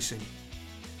horse racing.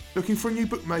 Looking for a new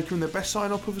bookmaker and the best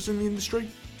sign-up offers in the industry?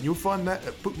 You'll find that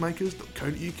at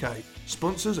bookmakers.co.uk,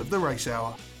 sponsors of the Race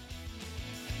Hour.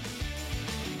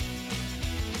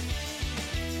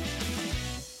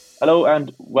 Hello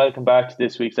and welcome back to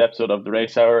this week's episode of the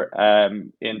Race Hour.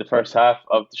 In the first half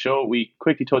of the show, we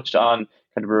quickly touched on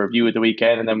kind of a review of the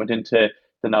weekend and then went into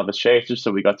the Novice Chasers.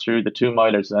 So we got through the 2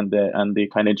 milers and the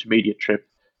kind of intermediate trip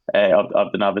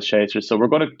of the Novice Chasers. So we're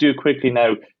going to do quickly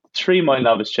now the 3 Mile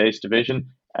Novice Chase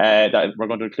division. That we're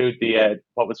going to include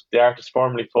what was the artist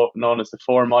formerly known as the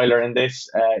 4 miler in this.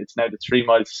 It's now the 3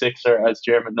 Mile Sixer, as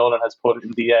Jeremy Nolan has put it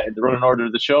in the running order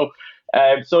of the show.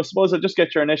 So I suppose I'll just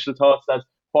get your initial thoughts. That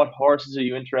what horses are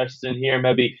you interested in here?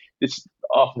 Maybe it's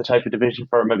often the type of division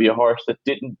for maybe a horse that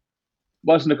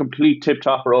wasn't a complete tip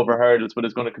topper over hurdles, but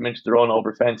is going to come into their own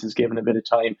over fences given a bit of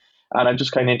time. And I'm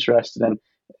just kind of interested in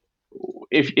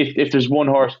if there's one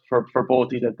horse for both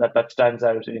of you that stands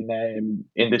out in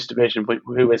this division,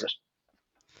 who is it?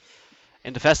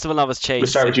 In the Festival Novice Chase, we'll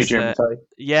start with you, Jim. Sorry.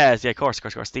 Yeah, of course.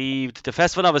 The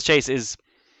Festival Novice Chase is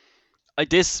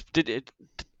it's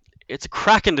a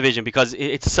cracking division because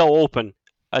it's so open.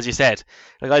 As you said,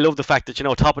 like I love the fact that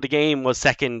top of the game was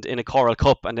second in a Coral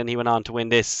Cup, and then he went on to win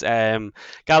this.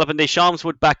 Galopin Des Champs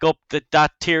would back up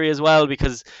that theory as well,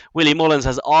 because Willie Mullins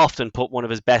has often put one of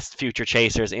his best future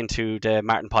chasers into the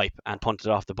Martin Pipe and punted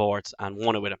it off the boards and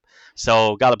won it with him.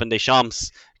 So Galopin Des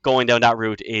Champs going down that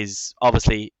route is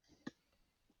obviously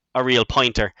a real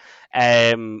pointer.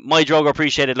 My Drogo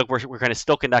Appreciated, look, we're kind of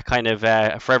stuck in that kind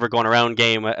of forever going around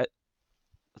game. That's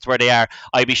where they are.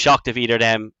 I'd be shocked if either of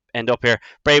them end up here.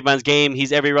 Brave Man's Game,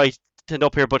 he's every right to end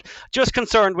up here, but just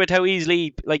concerned with how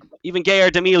easily, like, even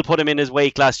Gaillard Du Mesnil put him in his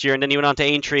wake last year, and then he went on to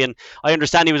Aintree, and I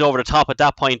understand he was over the top at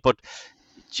that point, but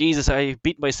Jesus, I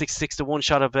beat by 6 to 1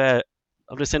 shot of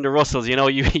Lucinda Russell's.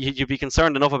 You'd be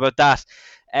concerned enough about that.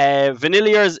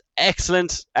 Vanillier's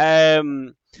excellent.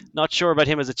 Not sure about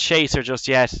him as a chaser just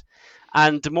yet.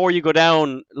 And the more you go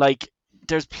down, like,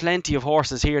 there's plenty of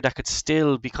horses here that could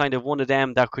still be kind of one of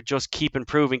them that could just keep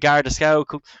improving. Garda Scout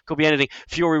could be anything.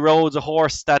 Fury Road's a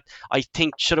horse that I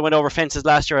think should have went over fences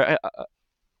last year.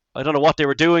 I don't know what they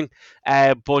were doing,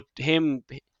 but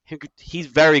he's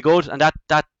very good. And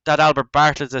that Albert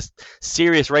Bartlett's a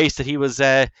serious race that he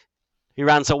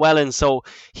ran so well in. So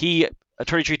he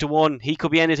 33 to 1. He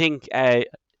could be anything.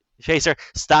 Chaser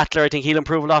Statler, I think he'll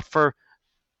improve a lot for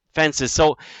fences.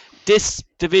 So this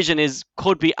division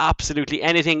could be absolutely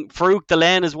anything. Farouk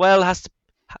Delaine as well has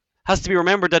to be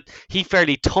remembered that he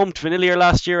fairly thumped Vanillier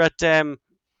last year at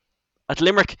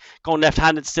Limerick. Going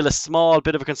left-handed, still a small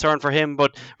bit of a concern for him,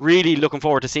 but really looking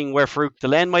forward to seeing where Farouk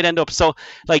Delaine might end up. So,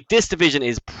 like, this division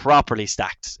is properly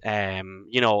stacked.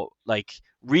 Like,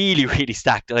 really, really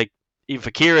stacked. Like, if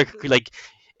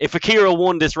Akira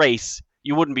won this race,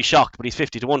 you wouldn't be shocked, but he's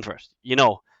 50 to 1 for it.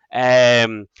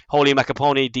 Holy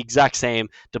Macapone, the exact same.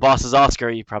 The Boss's Oscar,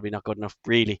 you're probably not good enough,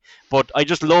 really. But I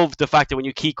just love the fact that when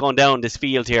you keep going down this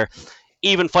field here,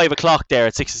 even 5 o'clock there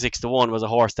at 66 to 1 was a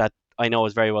horse that I know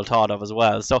is very well thought of as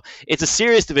well. So it's a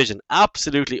serious division,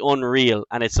 absolutely unreal,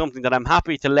 and it's something that I'm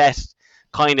happy to let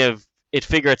kind of it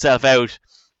figure itself out.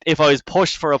 If I was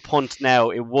pushed for a punt now,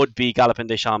 it would be Galopin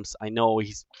Des Champs. I know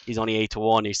he's only 8 to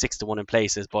 1, he's 6 to 1 in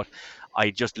places, but I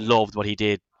just loved what he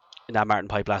did in that Martin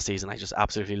Pipe last season. I just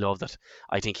absolutely love it.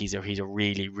 I think he's a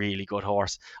really, really good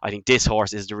horse. I think this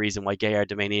horse is the reason why Gaillard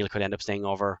Du Mesnil could end up staying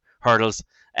over hurdles.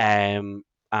 And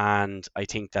I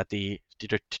think that the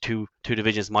two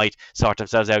divisions might sort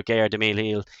themselves out. Gaillard Du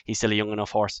Mesnil, he's still a young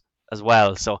enough horse as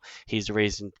well, so he's the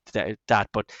reason that.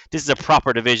 But this is a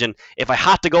proper division. If I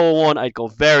had to go one, I'd go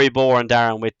very boring,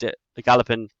 Darren, with the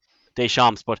Galopin Des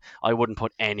Champs, but I wouldn't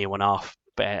put anyone off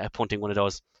punting one of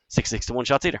those 6 to 1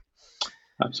 shots either.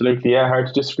 Absolutely, yeah. Hard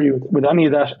to disagree with any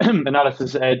of that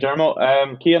analysis, Dermot.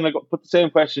 Cian, I'll put the same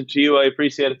question to you. I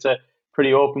appreciate it's a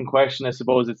pretty open question. I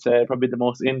suppose it's probably the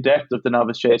most in-depth of the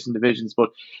novice chasing divisions. But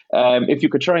if you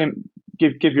could try and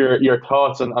give your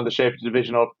thoughts on the shape of the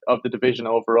division of the division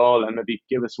overall, and maybe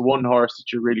give us one horse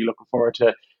that you're really looking forward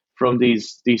to from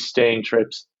these staying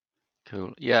trips.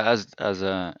 Cool. Yeah, as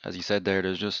you said there,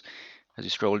 there's just as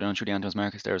you scroll down through the Antos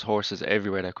markets, there's horses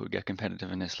everywhere that could get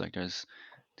competitive in this. Like this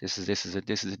is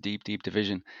a deep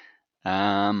division.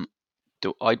 Um,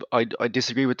 I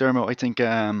disagree with Dermo.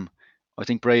 I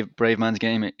think Brave Man's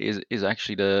Game is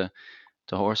actually the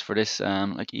horse for this.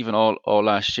 Like even all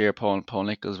last year, Paul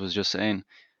Nichols was just saying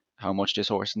how much this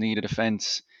horse needed a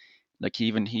fence. Like he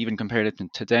even compared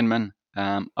it to Denman.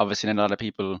 Obviously, then a lot of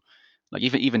people, like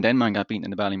even Denman got beaten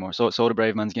in the Ballymore. So the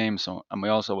Brave Man's Game. So and we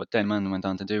also what Denman went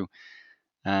on to do.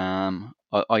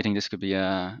 I think this could be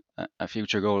a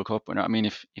future Gold Cup winner. I mean,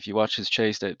 if you watch his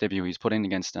chase debut, he's put in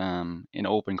against in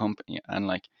open company, and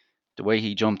like the way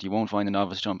he jumped, you won't find a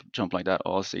novice jump like that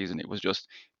all season. It was just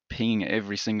pinging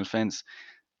every single fence.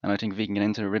 And I think if he can get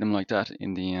into a rhythm like that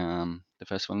in the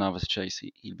Festival Novice Chase,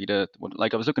 he'll be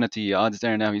like I was looking at the odds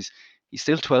there now. He's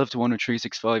still 12 to 1 with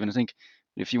 365, and I think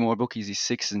with a few more bookies, he's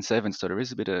 6 and 7. So there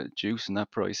is a bit of juice in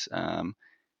that price.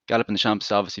 Galloping the Champs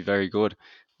is obviously very good.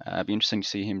 It'd be interesting to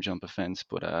see him jump a fence,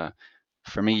 but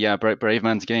for me, yeah, Brave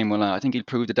Man's Game. Well, I think he'll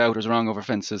prove the doubters wrong over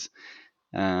fences.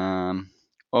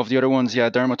 Of the other ones, yeah,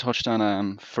 Dermot touched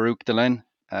on Farouk Delen.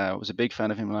 Was a big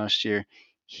fan of him last year.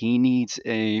 He needs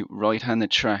a right-handed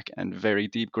track and very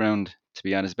deep ground to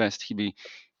be at his best. He'd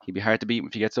be hard to beat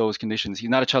if he gets those conditions. He's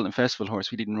not a Cheltenham Festival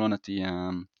horse. We didn't run at the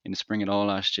in the spring at all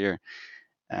last year.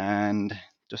 And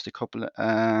just a couple of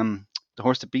the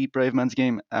horse to beat Brave Man's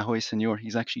Game, Ahoy Senor.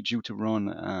 He's actually due to run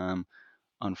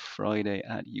on Friday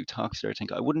at Utoxeter. I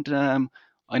think I wouldn't.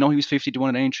 I know he was 50 to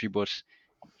 1 at Aintree, but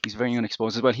he's very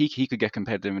unexposed as well. He could get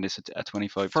competitive in this at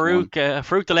 25 to 1.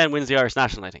 Farouk Delen wins the Irish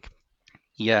National, I think.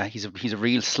 Yeah, he's a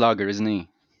real slogger, isn't he?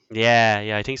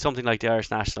 Yeah, I think something like the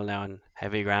Irish National now on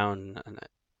heavy ground and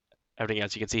everything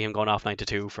else. You can see him going off 9 to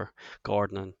 2 for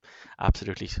Gordon and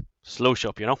absolutely slush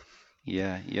up,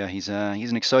 Yeah, he's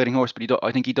an exciting horse, but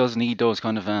I think he does need those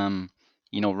kind of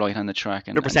right-handed track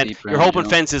and 100%. deep You're ground, hoping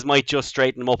fences might just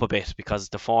straighten him up a bit because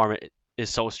the form is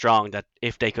so strong that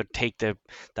if they could take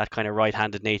that kind of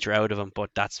right-handed nature out of him, but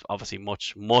that's obviously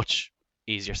much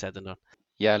easier said than done.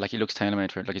 Yeah, like he looks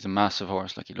tailor-made for it. Like he's a massive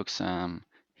horse. Like he looks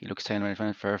tailor-made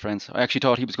for our friends. I actually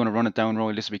thought he was going to run it down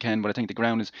Royal this weekend, but I think the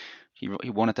ground is he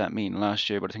won at that meeting last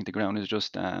year, but I think the ground is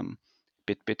just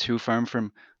bit too firm for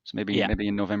him. So maybe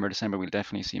in November, December we'll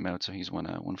definitely see him out. So he's one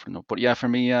for the note. But yeah, for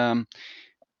me,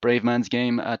 Brave Man's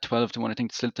Game at 12 to 1. I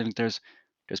think there's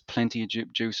plenty of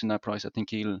juice in that price. I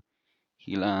think I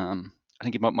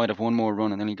think he might have one more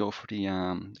run and then he'll go for the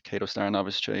Cato Star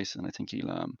Novice Chase, and I think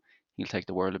he'll take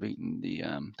the world of beating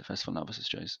the Festival Novices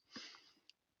Chase.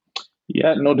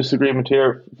 Yeah, no disagreement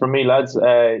here from me, lads.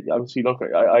 Obviously, look,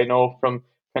 I know from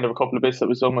kind of a couple of bits that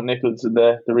was done with Nichols in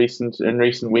the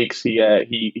recent weeks,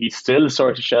 he still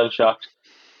sort of shell shocked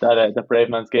that the Brave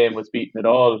Man's Game was beaten at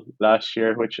all last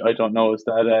year, which I don't know is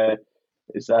that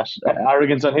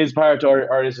arrogance on his part,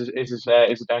 or is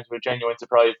it down to a genuine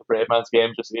surprise? The Brave Man's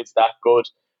Game just is that good.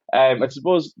 I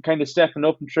suppose kind of stepping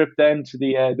up and trip then to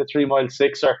the 3 mile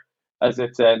sixer, as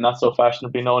it's not so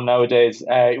fashionably known nowadays.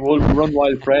 Run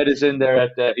Wild Fred is in there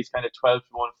at he's kind of 12 to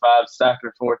 1 fab,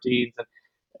 Stacker 14s, and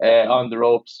on the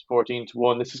ropes 14 to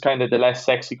 1. This is kind of the less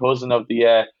sexy cousin of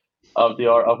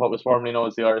what was formerly known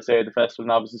as the RSA, the Festival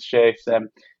Novices Chase.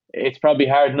 It's probably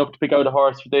hard enough to pick out a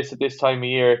horse for this at this time of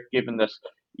year, given that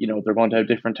they're going to have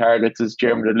different targets, as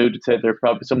Jeremy alluded to. They're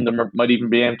probably some of them might even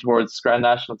be aimed towards Grand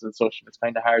Nationals and such. And it's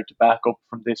kind of hard to back up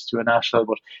from this to a national.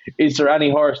 But is there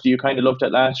any horse that you kind of looked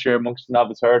at last year amongst the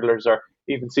novice hurdlers or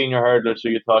even senior hurdlers who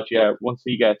you thought, once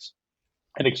he gets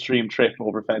an extreme trip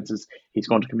over fences, he's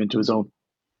going to come into his own?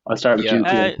 I'll start with you.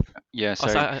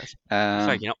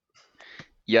 Sorry.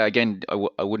 Yeah, again,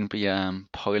 I wouldn't be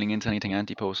piling into anything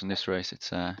anti-post in this race.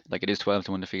 It's like it is 12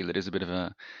 to 1 the field. It is a bit of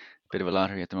a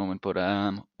lottery at the moment. But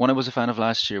one I was a fan of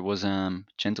last year was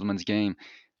Gentleman's Game.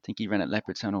 I think he ran at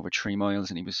Leopardstown over 3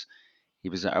 miles, and he was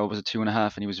I was at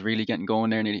 2.5, and he was really getting going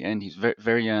there near the end. He's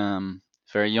very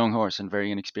young horse and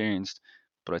very inexperienced.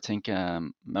 But I think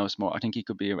Mousemore, I think he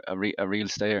could be a real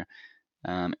stayer.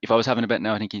 If I was having a bet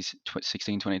now, I think he's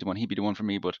 16, 20 to 1. He'd be the one for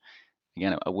me. But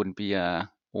again, I wouldn't be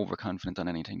overconfident on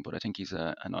anything, but I think he's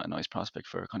a nice prospect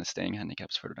for kind of staying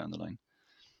handicaps further down the line.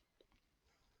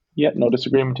 Yeah, no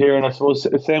disagreement here, and I suppose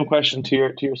same question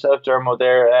to yourself, Dermo.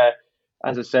 There,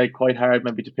 as I said, quite hard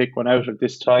maybe to pick one out at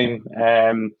this time,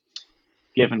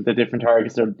 given the different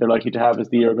targets they're likely to have as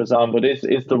the year goes on. But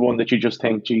is the one that you just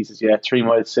think, Jesus, 3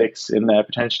 mile 6 in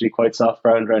potentially quite soft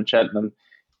ground around Cheltenham,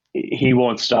 he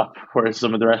won't stop, whereas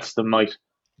some of the rest of them might.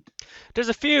 There's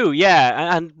a few,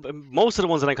 yeah, and most of the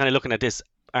ones that I'm kind of looking at this,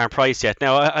 aren't priced yet.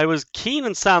 Now, I was keen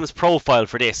on Sam's profile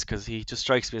for this because he just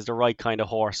strikes me as the right kind of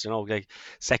horse, like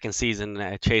second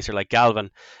season chaser like Galvin.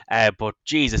 But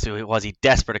Jesus, was he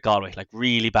desperate at Galway, like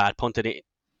really bad. Punted it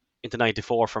into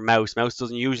 94 for Mouse. Mouse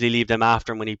doesn't usually leave them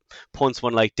after him when he punts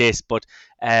one like this, but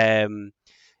the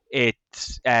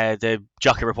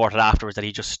jockey reported afterwards that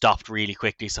he just stopped really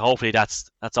quickly. So hopefully that's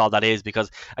all that is,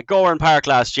 because at Gowran Park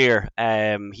last year,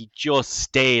 he just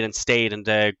stayed in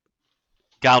the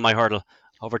Galway hurdle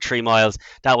over 3 miles.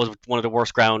 That was one of the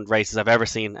worst ground races I've ever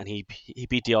seen, and he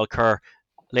beat the old Kerr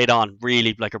laid on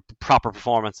really like a proper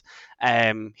performance.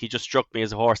 He just struck me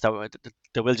as a horse that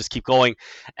will just keep going.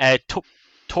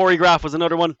 Tory Graph was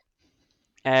another one.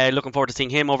 Looking forward to seeing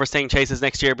him over Staying Chases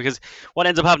next year, because what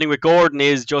ends up happening with Gordon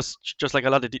is just like a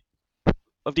lot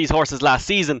of these horses last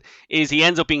season, is he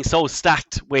ends up being so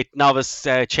stacked with novice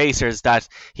chasers that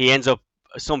he ends up,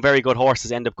 some very good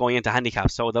horses end up going into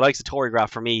handicaps. So the likes of Tory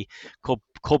Graph for me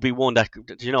could be one that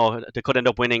they could end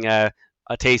up winning a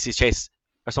Tasty's Chase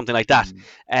or something like that.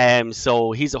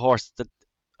 So he's a horse that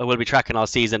I will be tracking all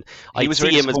season. He was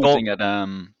really disappointing at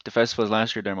the festivals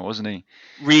last year, Dermot, wasn't he?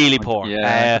 Really poor.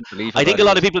 Yeah, I think a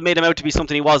lot of people made him out to be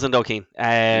something he wasn't, though, Keane.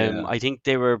 I think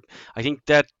that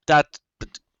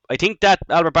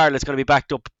Albert Bartlett's going to be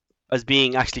backed up as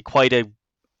being actually quite a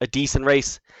decent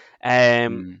race.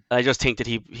 I just think that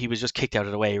he was just kicked out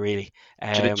of the way, really.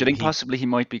 Do you think possibly he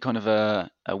might be kind of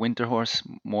a winter horse,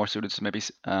 more suited to maybe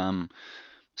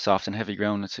soft and heavy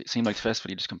ground? It seemed like the festival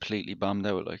he just completely bombed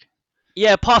out, like.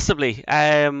 Yeah, possibly.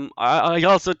 I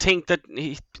also think that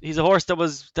he's a horse that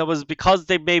was because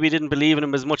they maybe didn't believe in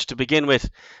him as much to begin with,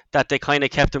 that they kind of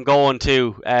kept him going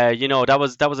too. That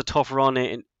was a tough run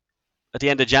at the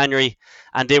end of January,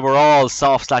 and they were all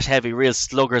soft/heavy, real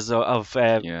sluggers of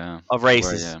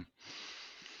races.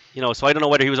 So I don't know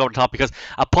whether he was over the top, because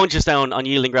at Punchestown on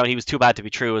yielding ground he was too bad to be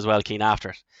true as well, Keane, after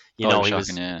it. He shocking, was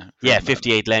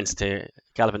 58 lengths to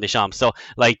Galopin Des Champs. So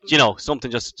something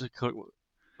just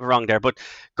wrong there. But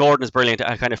Gordon is brilliant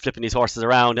at kind of flipping these horses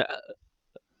around.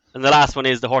 And the last one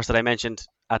is the horse that I mentioned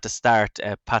at the start,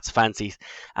 Pat's Fancies.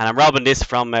 And I'm robbing this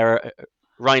from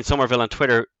Ryan Somerville on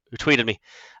Twitter, who tweeted me.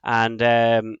 And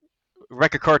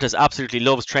Wrecker Curtis absolutely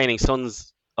loves training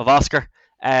Sons of Oscar.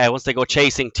 Once they go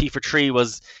chasing, T for 3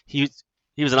 was he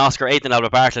was an Oscar 8th in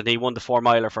Albert Bartlett, and he won the 4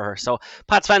 miler for her. So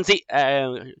Pat's Fancy,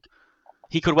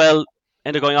 he could well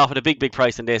end up going off at a big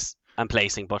price in this and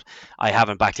placing, but I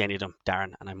haven't backed any of them,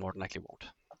 Darren, and I more than likely won't.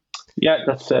 Yeah,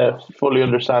 that's fully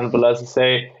understandable. As I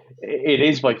say, it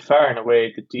is by far and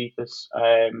away the deepest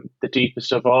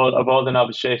of all the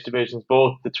novice chase divisions,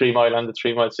 both the 3 mile and the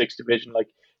 3 mile 6 division. Like,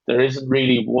 there isn't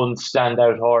really one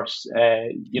standout horse.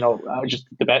 Just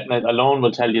the betting alone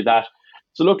will tell you that.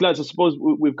 So look, lads, I suppose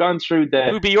we've gone through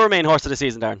Who would be your main horse of the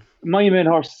season, Darren? My main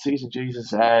horse of the season,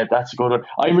 Jesus, that's a good one.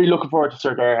 I'm really looking forward to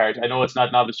Sir Gerhard. I know it's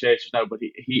not novice chasers now, but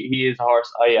he is a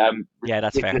horse I am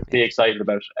ridiculously excited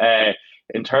about.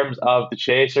 In terms of the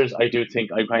chasers, I do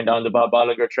think I'm kind of on the Bob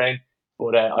Bollinger train,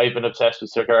 but I've been obsessed with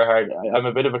Sir Gerhard. I'm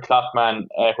a bit of a clock man,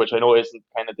 which I know isn't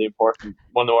kind of one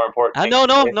of the more important things.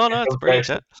 No, it's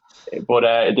brilliant.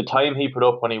 But the time he put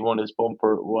up when he won his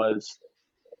bumper was...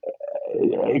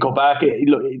 go back.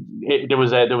 There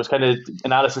was kind of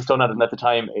analysis done at it at the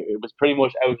time. It was pretty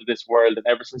much out of this world, and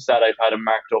ever since that, I've had him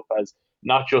marked up as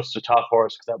not just a top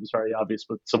horse, because that was very obvious,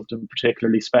 but something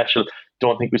particularly special.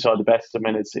 Don't think we saw the best of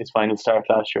him in his final start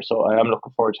last year, so I am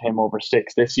looking forward to him over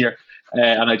Sticks this year,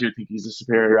 and I do think he's a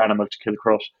superior animal to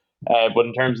Kilcrush. But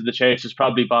in terms of the chase, it's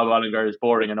probably Bob Ollinger, as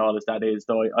boring and all as that is,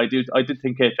 though I did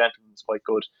think Kate Gentleman was quite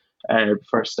good.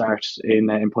 First start in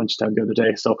Punchestown the other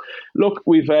day. So look,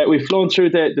 we've flown through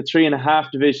the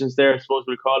 3.5 divisions there. I suppose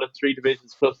we'll call it 3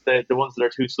 divisions plus the ones that are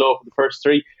too slow for the first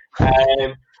 3.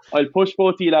 I'll push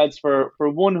both of you lads for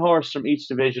one horse from each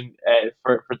division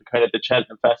for the kind of the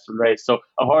Cheltenham Festival race. So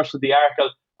a horse for the Arkle,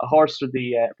 a horse for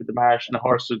the Marsh, and a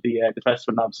horse for the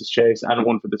Festival Novices Chase, and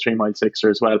one for the 3 mile sixer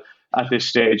as well at this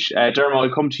stage. Dermot, I'll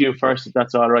come to you first if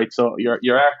that's all right. So your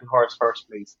Arkle horse first,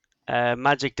 please.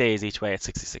 Magic Days each way at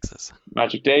 66s.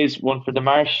 Magic Days, one for the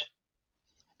Marsh.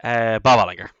 Bob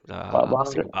Ollinger.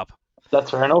 Bob.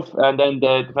 That's fair enough. And then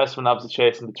the Festival Novices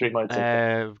Chase and the 3 mile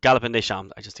sixer. Galopin Des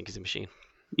Champs. I just think he's a machine.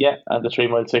 Yeah, and the 3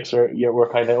 mile sixer, we're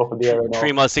kind of up in the air now.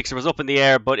 3 mile sixer was up in the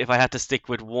air, but if I had to stick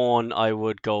with one, I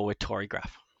would go with Tory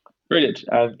Graph. Brilliant.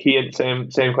 And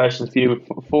Cian, same questions for you.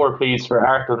 4, please, for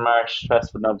Arkle, Marsh,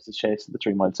 Festival Novices Chase, and the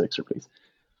 3 mile sixer, please.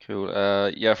 Cool.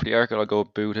 For the Arkle, I'll go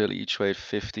Boot Hill each way at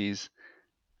 50s.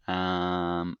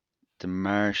 The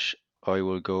Marsh, I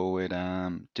will go with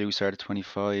Deuce at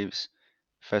 25s.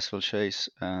 Festival Chase,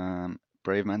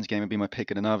 Brave Man's Game would be my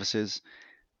pick of the novices.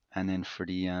 And then for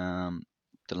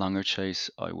the the longer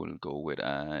chase, I will go with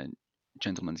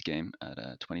Gentleman's Game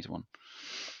at 20 to 1.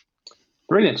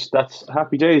 Brilliant. That's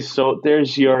happy days. So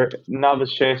there's your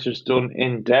novice chasers done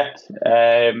in depth.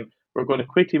 We're going to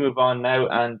quickly move on now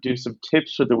and do some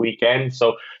tips for the weekend.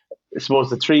 So I suppose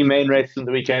the three main races in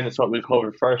the weekend is what we'll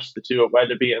cover first. The two at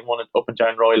Weatherby and one at Up and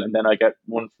Down Royal, and then I get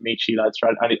one from each lads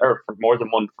for for more than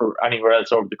one for anywhere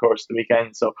else over the course of the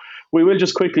weekend. So we will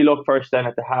just quickly look first then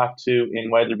at the half two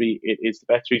in Weatherby. It is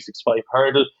the Bet365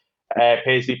 hurdle.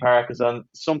 Paisley Park is on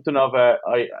something of a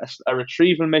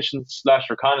retrieval mission /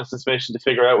 reconnaissance mission to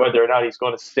figure out whether or not he's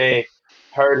going to stay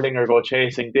hurdling or go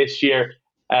chasing this year.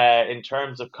 In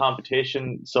terms of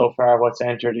competition, so far what's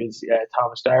entered is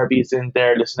Thomas Darby is in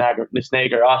there,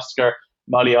 Lisnager Oscar,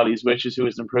 Molly Ollie's Witches, who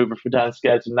was an improver for Dan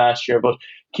Skelton last year. But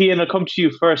Cian, I'll come to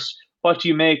you first. What do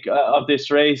you make of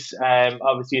this race?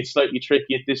 Obviously, it's slightly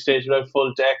tricky at this stage without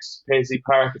full decks. Paisley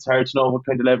Park, it's hard to know what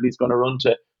kind of level he's going to run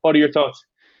to. What are your thoughts?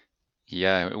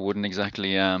 Yeah, it wouldn't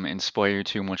exactly inspire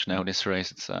too much now. This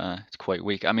race, it's quite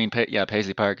weak. I mean,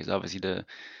 Paisley Park is obviously the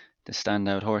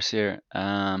standout horse here.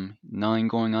 9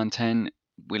 going on 10.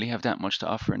 Will he have that much to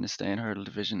offer in the stay and hurdle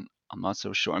division? I'm not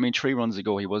so sure. I mean, 3 runs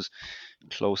ago he was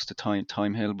close to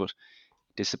Time Hill, but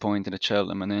disappointed at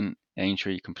Cheltenham, and then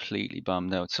Aintree completely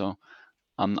bombed out. So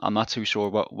I'm not too sure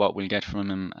what we'll get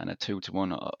from him. And at 2 to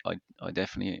 1, I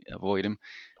definitely avoid him.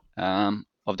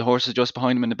 Of the horses just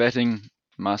behind him in the betting,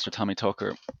 Master Tommy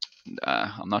Tucker,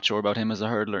 I'm not sure about him as a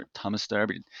hurdler. Thomas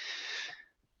Darby,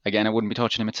 again, I wouldn't be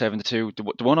touching him at 7 to 2.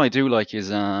 The one I do like is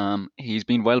he's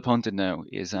been well punted now.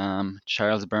 Is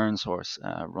Charles Burns' horse,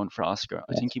 Run for Oscar.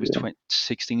 I think he was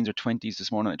 16s or 20s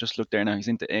this morning. I just looked there now. He's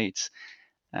into 8s.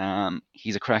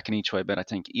 He's a cracking each way bet. I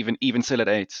think even still at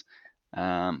 8s.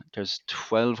 There's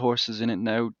 12 horses in it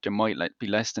now. There might be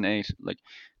less than 8. Like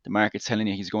the market's telling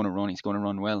you he's going to run. He's going to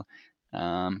run well.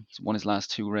 He's won his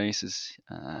last 2 races.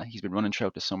 He's been running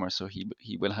throughout the summer, so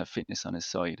he will have fitness on his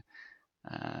side.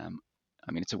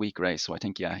 I mean, it's a weak race, so I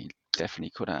think he definitely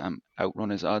could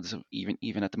outrun his odds.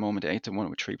 Even at the moment, 8 to 1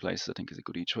 with 3 places, I think is a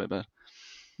good each way bet.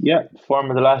 Yeah, form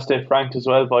of the last day franked as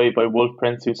well by Wolf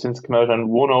Prince, who's since come out and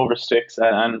won over sticks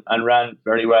and ran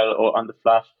very well on the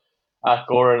flat at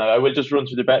Gore. And I will just run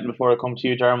through the betting before I come to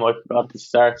you, Dermo. I forgot to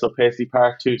start. So Paisley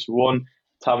Park 2 to 1,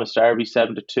 Thomas Darby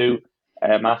 7 to 2,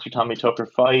 Master Tommy Tucker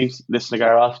 5s,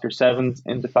 Lisnagar Oscar 7s,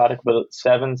 Indefatigable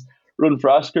 7s. Run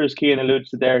for Oscar, as Cian alluded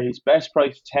to there, he's best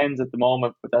priced 10s at the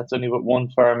moment, but that's only with one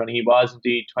firm, and he was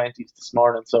indeed 20s this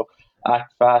morning. So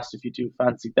act fast if you do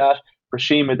fancy that.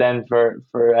 Brashima then for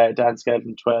Dan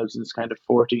Skelton 12s, and it's kind of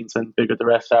 14s and bigger the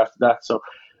rest after that. So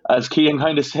as Cian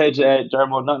kind of said,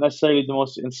 Dermot, not necessarily the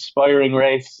most inspiring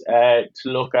race to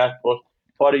look at, but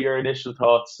what are your initial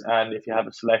thoughts? And if you have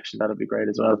a selection, that'll be great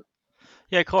as well.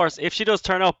 Yeah, of course. If she does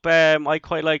turn up, I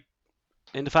quite like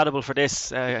Indefatigable for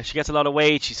this. She gets a lot of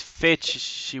weight. She's fit.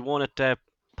 She won at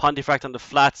Pontefract on the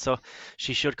flat, so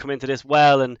she should come into this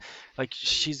well. And like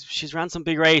she's ran some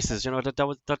big races. You know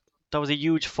that was a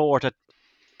huge fort at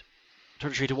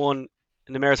 33 to 1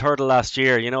 in the Mayor's Hurdle last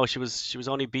year. You know she was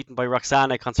only beaten by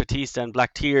Roxana, Concertista, and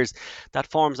Black Tears. That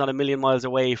form's not a million miles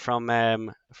away from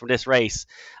this race.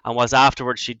 And was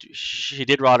afterwards she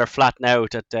did rather flatten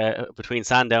out at between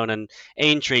Sandown and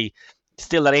Aintree.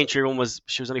 Still, that Aintree run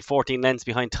she was only 14 lengths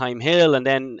behind Time Hill, and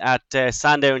then at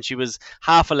Sandown she was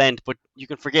half a length, but you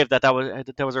can forgive that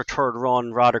was her third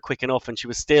run rather quick enough, and she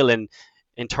was still in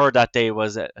third that day.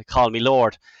 Was Call Me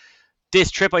Lord.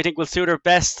 This trip I think will suit her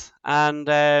best,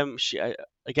 and she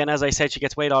again, as I said, she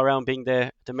gets weight all around being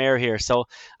the mare here. So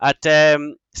at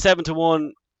 7 to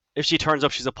 1, if she turns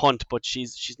up, she's a punt, but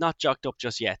she's not jocked up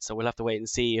just yet. So we'll have to wait and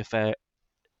see if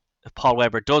Paul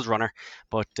Webber does run her,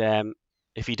 but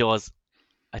if he does,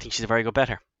 I think she's a very good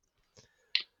better.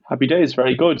 Happy days,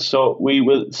 very good. So we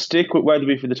will stick with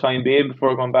Weatherby for the time being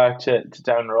before going back to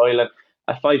Down Royal. And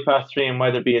at 3:05 in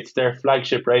Weatherby, it's their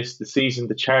flagship race of the season,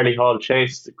 the Charlie Hall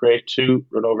Chase, the Grade 2,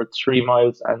 run over 3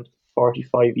 miles and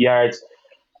 45 yards.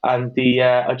 And the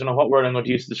I don't know what word I'm going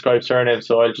to use to describe surname,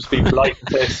 so I'll just be polite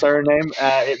and say surname.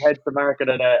 It heads to market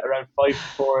at around 5 to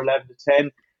 4, 11 to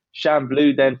 10. Sham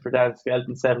Blue then for Dan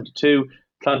Skelton 7 to 2.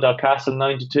 Clondalk Castle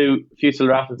 9 to 2, Fusil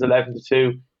Raffles 11 to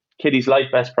 2, Kitty's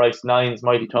Light best price 9s,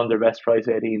 Mighty Thunder best price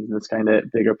 18s, and it's kind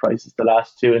of bigger prices the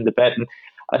last 2 in the betting.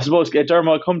 I suppose,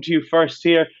 Dermot, I'll come to you first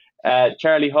here.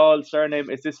 Charlie Hall, surname,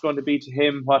 is this going to be to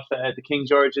him what the King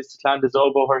George is to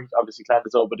Clandazobo? Obviously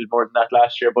Clandazobo did more than that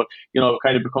last year, but it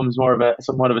kind of becomes more of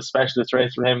somewhat of a specialist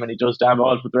race for him, and he does damn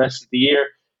all for the rest of the year.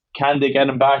 Can they get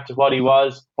him back to what he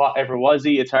was? Whatever was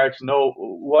he? It's hard to know.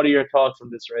 What are your thoughts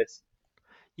on this race?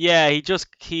 Yeah,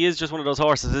 he is just one of those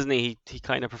horses, isn't he? He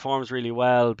kind of performs really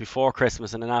well before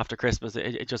Christmas, and then after Christmas,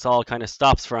 it just all kind of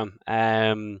stops for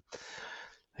him.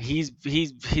 He's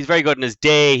very good in his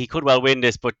day. He could well win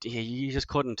this, but you just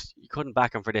couldn't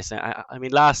back him for this. I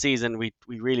mean, last season we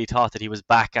really thought that he was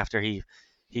back after he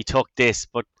took this,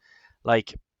 but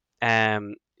like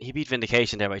he beat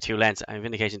Vindication there by 2 lengths, and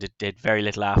Vindication did very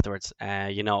little afterwards.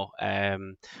 I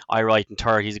Write in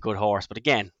third, he's a good horse, but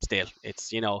again, still,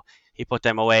 it's he put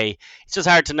them away. It's just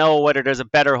hard to know whether there's a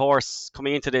better horse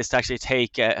coming into this to actually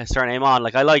take a Surname on.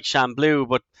 Like I like Shamblu,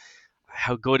 but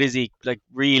how good is he? Like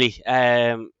really,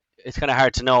 it's kind of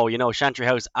hard to know. Chantry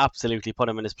House absolutely put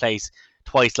him in his place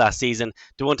twice last season.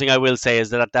 The one thing I will say is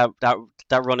that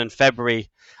run in February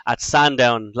at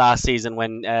Sandown last season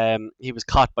when he was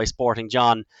caught by Sporting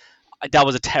John, that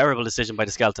was a terrible decision by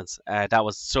the Skeltons. That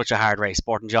was such a hard race.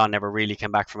 Sporting John never really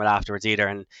came back from it afterwards either.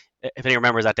 And if anyone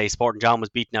remembers that day, Sporting John was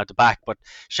beaten out the back, but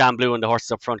Shamblu and the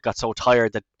horses up front got so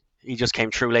tired that he just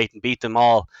came through late and beat them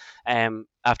all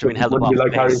after being held up. Wouldn't you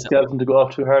like Harry Skelton to go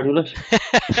off too hard, will it?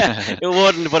 It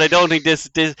wouldn't, but I don't think this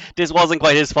wasn't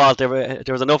quite his fault. There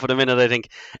was enough of them in it, I think.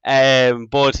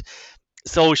 But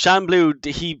so Shamblu,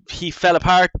 he fell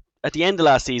apart at the end of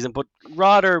last season, but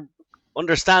rather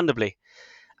understandably.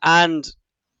 And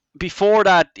before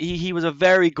that, he was a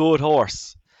very good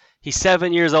horse. He's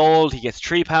 7 years old. He gets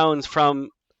 £3 from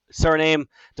Surname.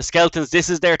 The Skeltons, this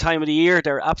is their time of the year.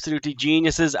 They're absolutely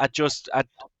geniuses at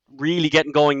really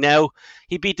getting going now.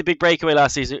 He beat the Big Breakaway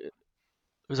last season. It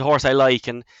was a horse I like,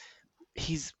 and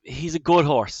he's a good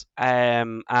horse.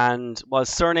 And while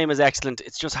Surname is excellent,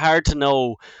 it's just hard to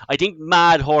know. I think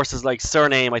mad horses like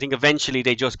Surname, I think eventually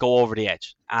they just go over the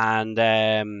edge. And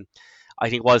I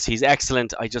think whilst he's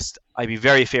excellent, I'd be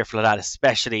very fearful of that,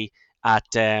 especially at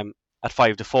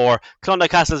 5-4. Klondike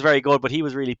Castle is very good, but he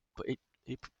was really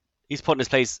he's put in his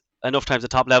place enough times at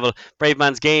top level. Brave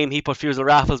Man's Game, he put Fusel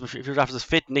Raffles, but Fusel Raffles is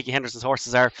fit. Nicky Henderson's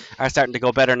horses are starting to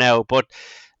go better now. But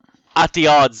at the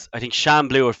odds, I think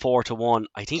Shamblu at 4-1.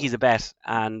 I think he's a bet,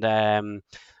 and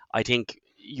I think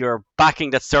you're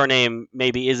backing that Surname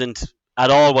maybe isn't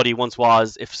at all what he once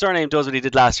was. If Surname does what he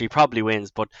did last year, he probably wins.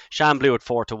 But Shamblu at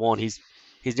 4-1, he's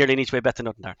nearly an each way bet to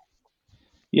nothing there.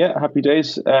 Yeah, happy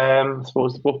days. I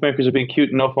suppose the bookmakers are being cute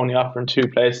enough, only offering 2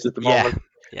 places at the moment.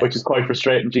 Yeah. Which is quite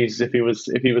frustrating. Jesus, if he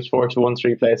was 4-1,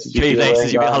 3 places, you'd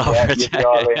be all over it.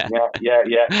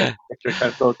 Yeah. Extra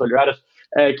kind of close while you're at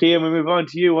it. Cian, we move on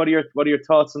to you. What are your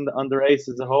thoughts on the race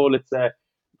as a whole? It's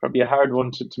probably a hard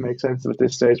one to make sense of at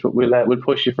this stage, but we'll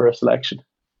push you for a selection.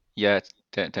 Yeah, it's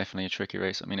definitely a tricky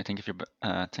race. I mean, I think if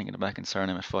you're thinking of back in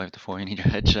Surname at 5-4, you need your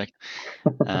head checked.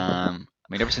 I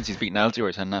mean, ever since he's beaten Altior,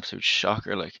 he's had an absolute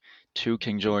shocker. Like 2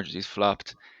 King Georges, he's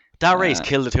flopped. That race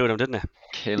killed the two of them, didn't it?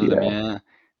 Killed him,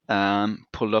 yeah.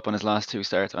 Pulled up on his last 2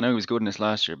 starts. I know he was good in this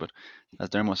last year, but as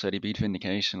Dermot said, he beat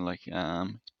Vindication. Like,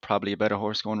 probably a better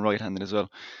horse going right-handed as well.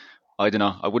 I don't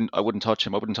know. I wouldn't touch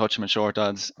him. I wouldn't touch him at short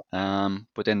odds.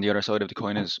 But then the other side of the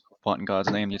coin is what in God's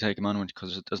name do you take him on with?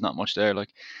 Because there's not much there.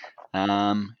 Like,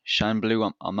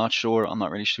 Shamblu, I'm not sure. I'm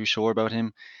not really too sure about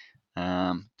him.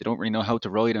 They don't really know how to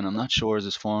ride, and I'm not sure is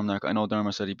his form there. I know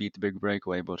Dermot said he beat the Big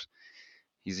Breakaway, but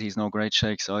he's no great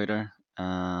shakes either.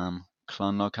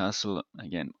 Clonlow Castle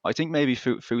again. I think maybe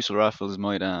Fusel Raffles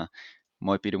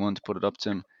might be the one to put it up to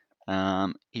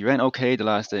him. He ran okay the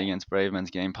last day against Brave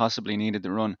Man's Game. Possibly needed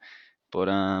the run, but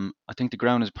I think the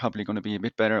ground is probably going to be a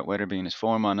bit better at Wetherby. His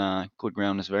form on good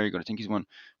ground is very good. I think he's won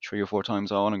 3 or 4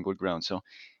 times all on good ground. So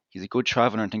he's a good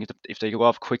traveller. I think if they go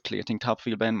off quickly, I think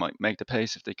Topfield Ben might make the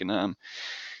pace if they can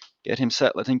get him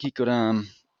settled. I think he could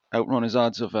outrun his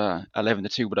odds of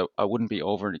 11-2, but I wouldn't be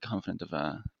overly confident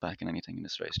of backing anything in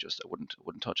this race. Just I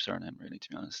wouldn't touch Surname really, to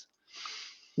be honest.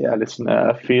 Yeah, listen,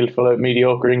 a field full of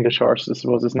mediocre English horses. I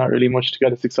suppose it's not really much to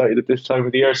get us excited at this time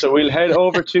of the year. So we'll head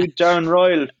over to Down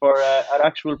Royal for an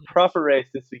actual proper race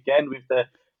this weekend. We've the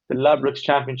Ladbrokes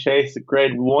Champion Chase at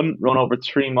Grade 1, run over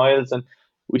 3 miles, and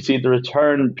we see the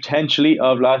return potentially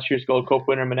of last year's Gold Cup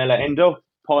winner Manila Indo.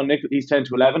 Paul Nicholls, he's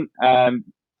 10-11.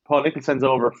 Paul Nicholls sends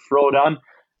over Frodon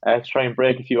to try and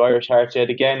break a few Irish hearts yet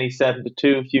again. He's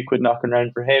 7-2, a few quid knocking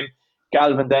around for him.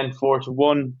 Galvin then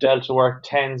 4-1, Delta Work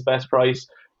 10's best price,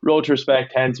 Road to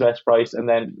Respect 10's best price, and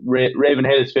then Raven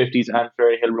Hill's 50s and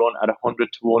Fairy Hill Run at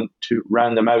 100-1 to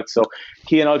round them out. So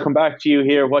Cian, I'll come back to you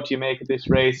here. What do you make of this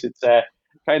race? It's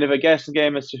kind of a guessing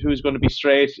game as to who's going to be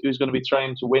straight, who's going to be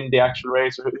trying to win the actual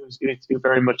race, or who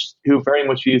very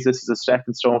much views this as a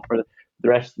stepping stone for the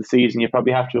rest of the season. You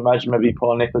probably have to imagine maybe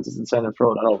Paul Nicholls isn't sending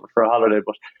Frodon over for a holiday,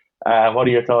 but what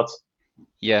are your thoughts?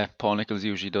 Yeah, Paul Nicholls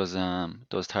usually does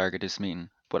target this meeting.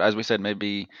 But as we said,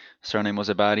 maybe surname was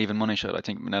a bad even money shot. I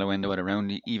think Manella Endo at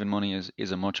around even money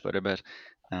is a much better bet.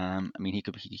 I mean, he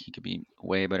could be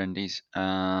way better than these.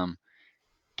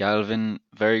 Galvin,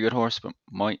 very good horse, but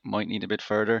might need a bit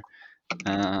further.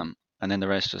 And then the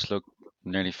rest just look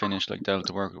nearly finished, like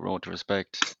Delta Work, Road to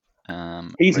Respect.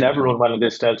 He's Red never Bull, run well in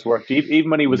this Delta Work.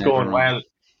 Even when he was never going run. well,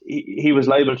 he was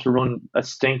liable to run a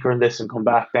stinker in this and come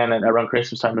back then around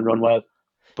Christmas time and run well.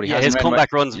 But he Yeah, hasn't his ran well.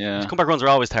 comeback runs. Yeah, His comeback runs are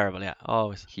always terrible. Yeah,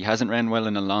 always. he hasn't ran well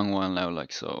in a long while now.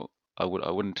 Like so, I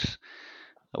wouldn't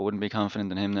be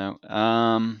confident in him now.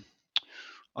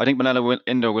 I think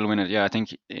Indo will win it. Yeah, I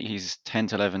think he's 10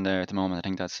 to 11 there at the moment. I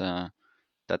think that's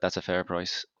a fair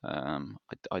price.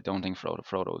 I don't think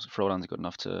Frodon's good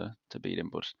enough to beat him,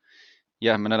 but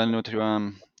yeah, Manila Indo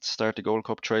to start the Gold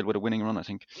Cup trail with a winning run. I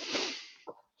think.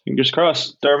 Fingers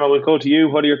crossed. Dermot, we'll go to you.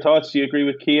 What are your thoughts? Do you agree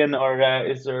with Keane, or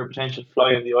is there a potential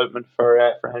fly in the ointment for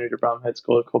Henry de Bromhead's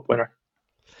Gold Cup winner?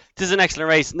 This is an excellent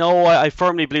race. No, I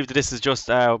firmly believe that this is just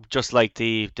like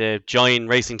the Giant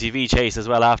Racing TV chase as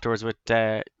well afterwards with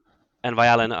Envy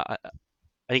Allen. I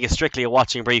think it's strictly a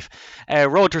watching brief.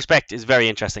 Road to Respect is very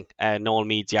interesting. Noel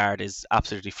Mead's yard is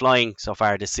absolutely flying so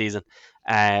far this season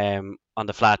on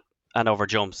the flat and over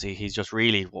jumps. He's just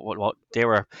really what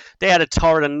they had a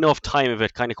torrid enough time of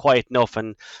it, kind of quiet enough,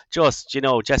 and just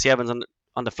Jesse Evans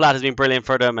on the flat has been brilliant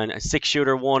for them, and a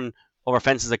 6-shooter won over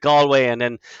fences at Galway, and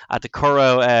then at the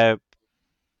Curragh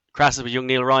crashes with young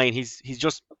Neil Ryan. He's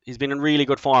been in really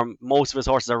good form. Most of his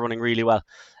horses are running really well.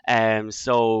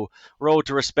 So Road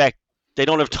to Respect, they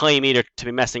don't have time either to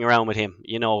be messing around with him.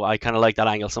 I kind of like that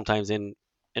angle sometimes in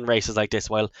races like this.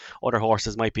 While other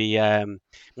horses might be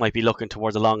looking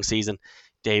towards a long season,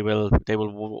 they will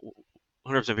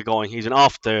 100% be going. He's been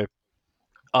off the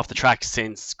track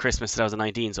since Christmas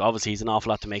 2019, so obviously he's an awful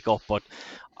lot to make up. But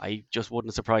I just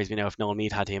wouldn't surprise me now if Noel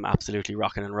Mead had him absolutely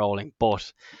rocking and rolling.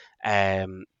 But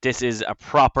this is a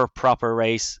proper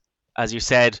race. As you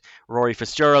said, Rory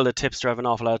Fitzgerald, the tipster, I have an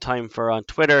awful lot of time for on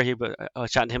Twitter. I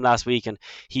was chatting to him last week, and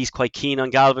he's quite keen on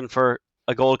Galvin for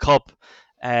a Gold Cup.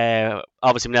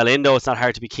 Obviously, Manella Indo, it's not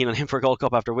hard to be keen on him for a Gold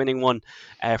Cup after winning one.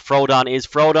 Frodon is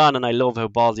Frodon, and I love how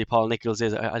ballsy Paul Nicholls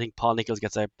is. I think Paul Nicholls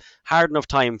gets a hard enough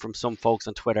time from some folks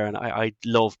on Twitter, and I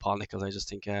love Paul Nicholls. I just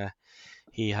think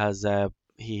he has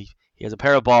he has a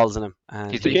pair of balls in him.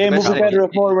 And The game would be better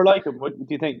if more were like him. Do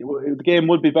you think the game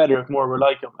would be better if more were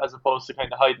like him, as opposed to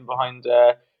kind of hiding behind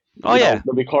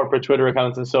maybe corporate Twitter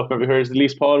accounts and stuff? Maybe at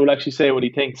least Paul will actually say what he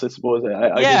thinks, I suppose.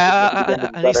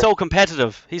 And he's so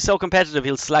competitive. He'll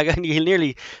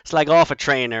nearly slag off a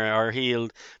trainer, or he'll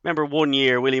remember one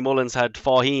year Willie Mullins had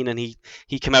Faugheen, and he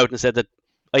came out and said that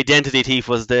Identity Thief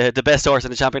was the best horse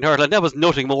in the champion hurdle, and that was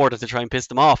nothing more than to try and piss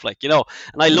them off, and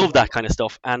I love that kind of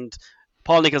stuff. And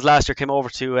Paul Nicholls last year came over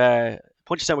to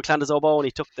Punchestown with Clandis Oboe, and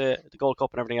he took the Gold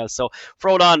Cup and everything else. So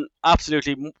Frodon,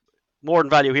 absolutely more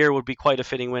than value here, would be quite a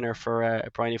fitting winner for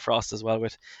Bryony Frost as well,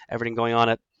 with everything going on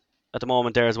at the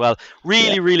moment there as well.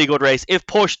 Really good race. If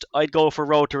pushed, I'd go for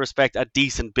Road to Respect at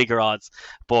decent bigger odds,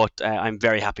 but I'm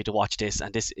very happy to watch this,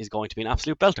 and this is going to be an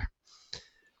absolute belter.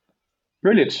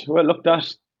 Brilliant. Well, look,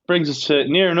 that brings us to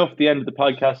near enough the end of the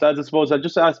podcast. As I suppose I'll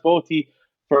just ask both of you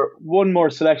for one more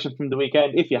selection from the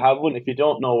weekend, if you have one. If you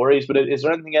don't, no worries. But is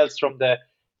there anything else from the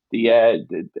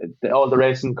all the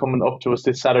racing coming up to us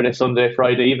this Saturday, Sunday,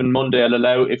 Friday, even Monday? I'll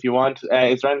allow if you want.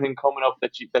 Is there anything coming up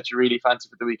that you really fancy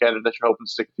for the weekend, or that you're hoping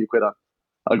to stick a few quid on?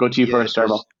 I'll go to you first,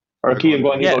 Dermo. Or Cian,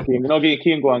 go on.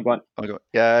 Cian, go on. I'll go.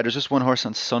 Yeah, there's just one horse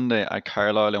on Sunday at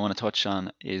Carlisle I want to touch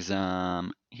on. Is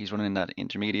he's running in that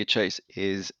intermediate chase.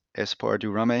 Is Espoir du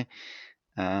Rame.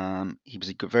 He was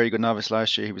a very good novice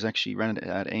last year. He was actually ran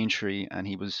at Aintree, and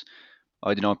he was,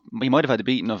 I don't know, he might have had the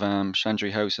beating of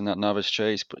Chantry House in that novice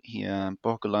chase, but he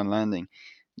buckled on landing.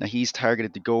 Now he's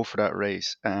targeted to go for that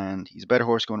race, and he's a better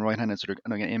horse going right-handed, so they're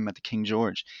going to get him at the King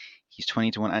George. He's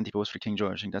 20-1 anti-post for King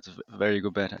George. I think that's a very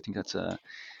good bet. I think it's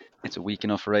a weak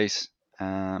enough race.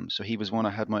 So he was one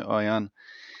I had my eye on.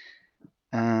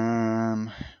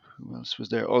 Who else was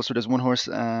there? Also, there's one horse,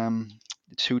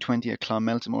 220 at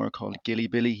Clonmeltamore called Gilly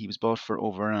Billy. He was bought for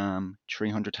over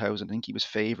 300,000. I think he was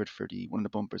favoured for one of the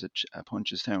bumpers at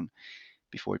Punchestown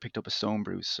before he picked up a stone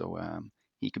bruise. So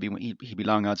he'd be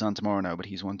long odds on tomorrow now, but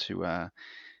he's one to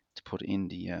put in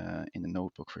the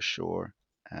notebook for sure.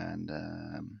 And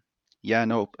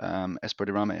Espoir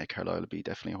du Rame at Carlisle would be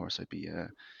definitely a horse I'd be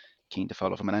keen to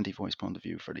follow from an anti-voice point of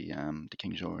view for the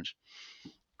King George.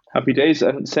 Happy days,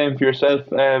 and same for yourself,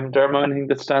 Dermot. Anything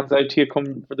that stands out to you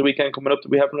for the weekend coming up that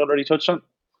we haven't already touched on?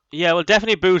 Yeah, well,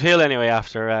 definitely Boot Hill anyway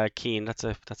after Keane. That's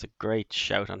a great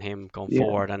shout on him going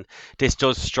forward. And this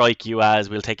does strike you as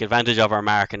we'll take advantage of our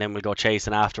mark and then we'll go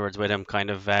chasing afterwards with him, kind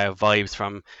of vibes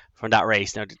from that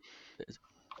race. Now,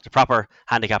 it's a proper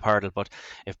handicap hurdle, but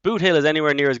if Boot Hill is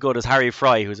anywhere near as good as Harry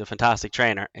Fry, who's a fantastic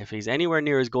trainer, if he's anywhere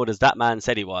near as good as that man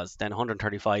said he was, then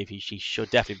 135 he should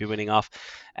definitely be winning off.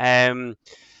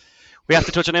 We have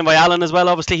to touch on Envoy Allen as well.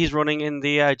 Obviously, he's running in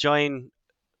the Giant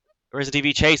Racing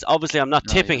TV Chase. Obviously, I'm not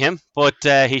tipping him, but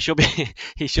he should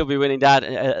be winning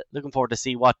that. Looking forward to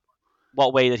see what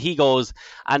way that he goes.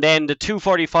 And then the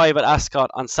 245 at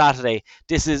Ascot on Saturday.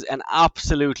 This is an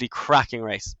absolutely cracking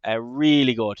race.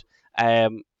 Really good.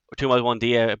 2 miles 1,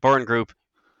 the Byrne Group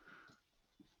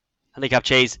handicap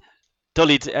chase.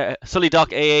 Sully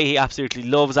Doc AA, he absolutely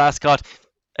loves Ascot.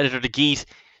 Editor De Geet,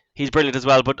 he's brilliant as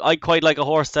well. But I quite like a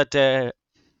horse that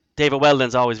David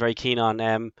Weldon's always very keen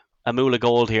on. Amula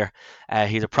Gold here.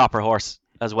 He's a proper horse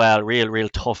as well. Real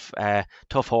tough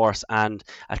horse, and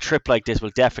a trip like this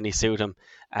will definitely suit him.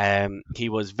 He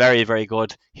was very, very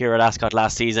good here at Ascot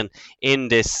last season in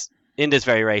this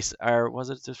very race, or was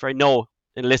it this very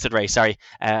enlisted race? Sorry,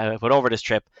 but over this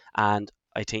trip, and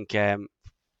I think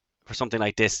for something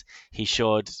like this, he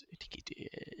should.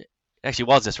 Actually,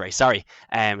 was this race? Sorry.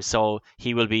 So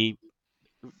he will be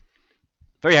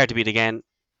very hard to beat again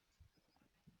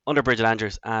under Bridget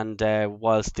Andrews, and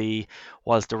whilst the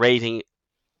rating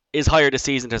is higher this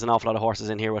season, there's an awful lot of horses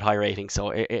in here with high ratings,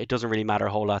 so it doesn't really matter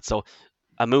a whole lot. So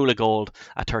Amula Gold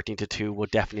at 13-2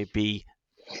 would definitely be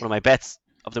one of my bets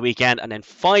of the weekend. And then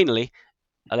finally,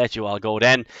 I'll let you all go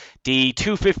then. The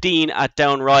 215 at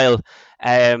Down Royal,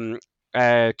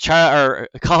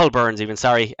 Carl Burns even,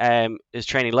 is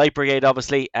training Light Brigade,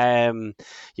 obviously. You'd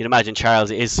imagine Charles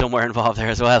is somewhere involved there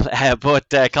as well. But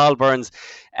Carl Burns,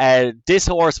 this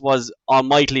horse was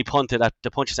unmightily punted at the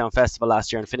Punchestown Festival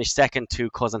last year and finished second to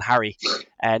Cousin Harry.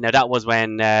 Now that was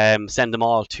when Send Them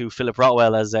All to Philip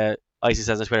Rotwell, as Icy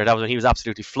says on Twitter. That was when he was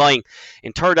absolutely flying.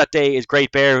 In third that day is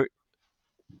Great Bear,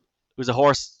 who's a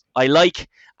horse I like,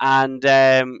 and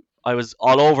I was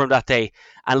all over him that day.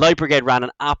 And Light Brigade ran an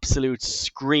absolute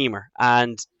screamer,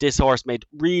 and this horse made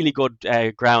really good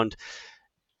ground.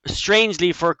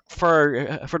 Strangely for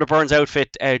the Burns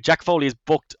outfit, Jack Foley is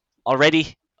booked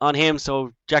already on him,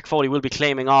 so Jack Foley will be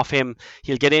claiming off him.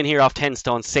 He'll get in here off 10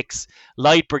 stone 6.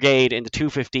 Light Brigade in the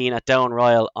 215 at Down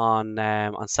Royal on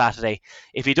Saturday.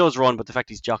 If he does run, but the fact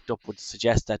he's jocked up would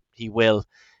suggest that he will.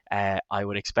 I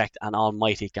would expect an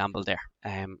almighty gamble there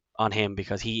on him,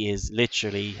 because he is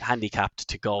literally handicapped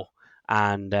to go.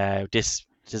 And this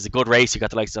is a good race. You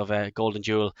got the likes of Golden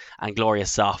Jewel and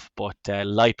Glorious Soft, but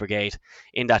Light Brigade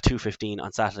in that 215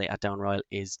 on Saturday at Down Royal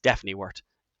is definitely worth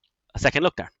a second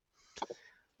look there.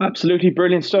 Absolutely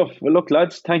brilliant stuff. Well, look,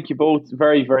 lads, thank you both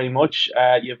very, very much.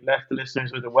 You've left the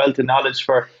listeners with a wealth of knowledge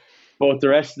for both the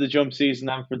rest of the jump season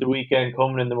and for the weekend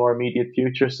coming in the more immediate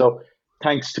future. So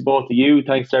thanks to both of you.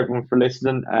 Thanks to everyone for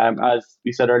listening. As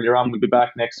we said earlier on, we'll be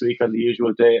back next week on the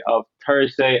usual day of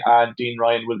Thursday, and Dean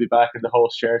Ryan will be back in the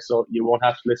host chair, so you won't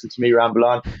have to listen to me ramble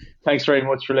on. Thanks very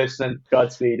much for listening.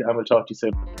 Godspeed, and we'll talk to you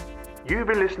soon. You've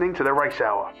been listening to The Race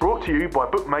Hour, brought to you by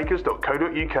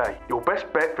bookmakers.co.uk, your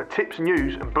best bet for tips,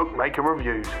 news and bookmaker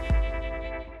reviews.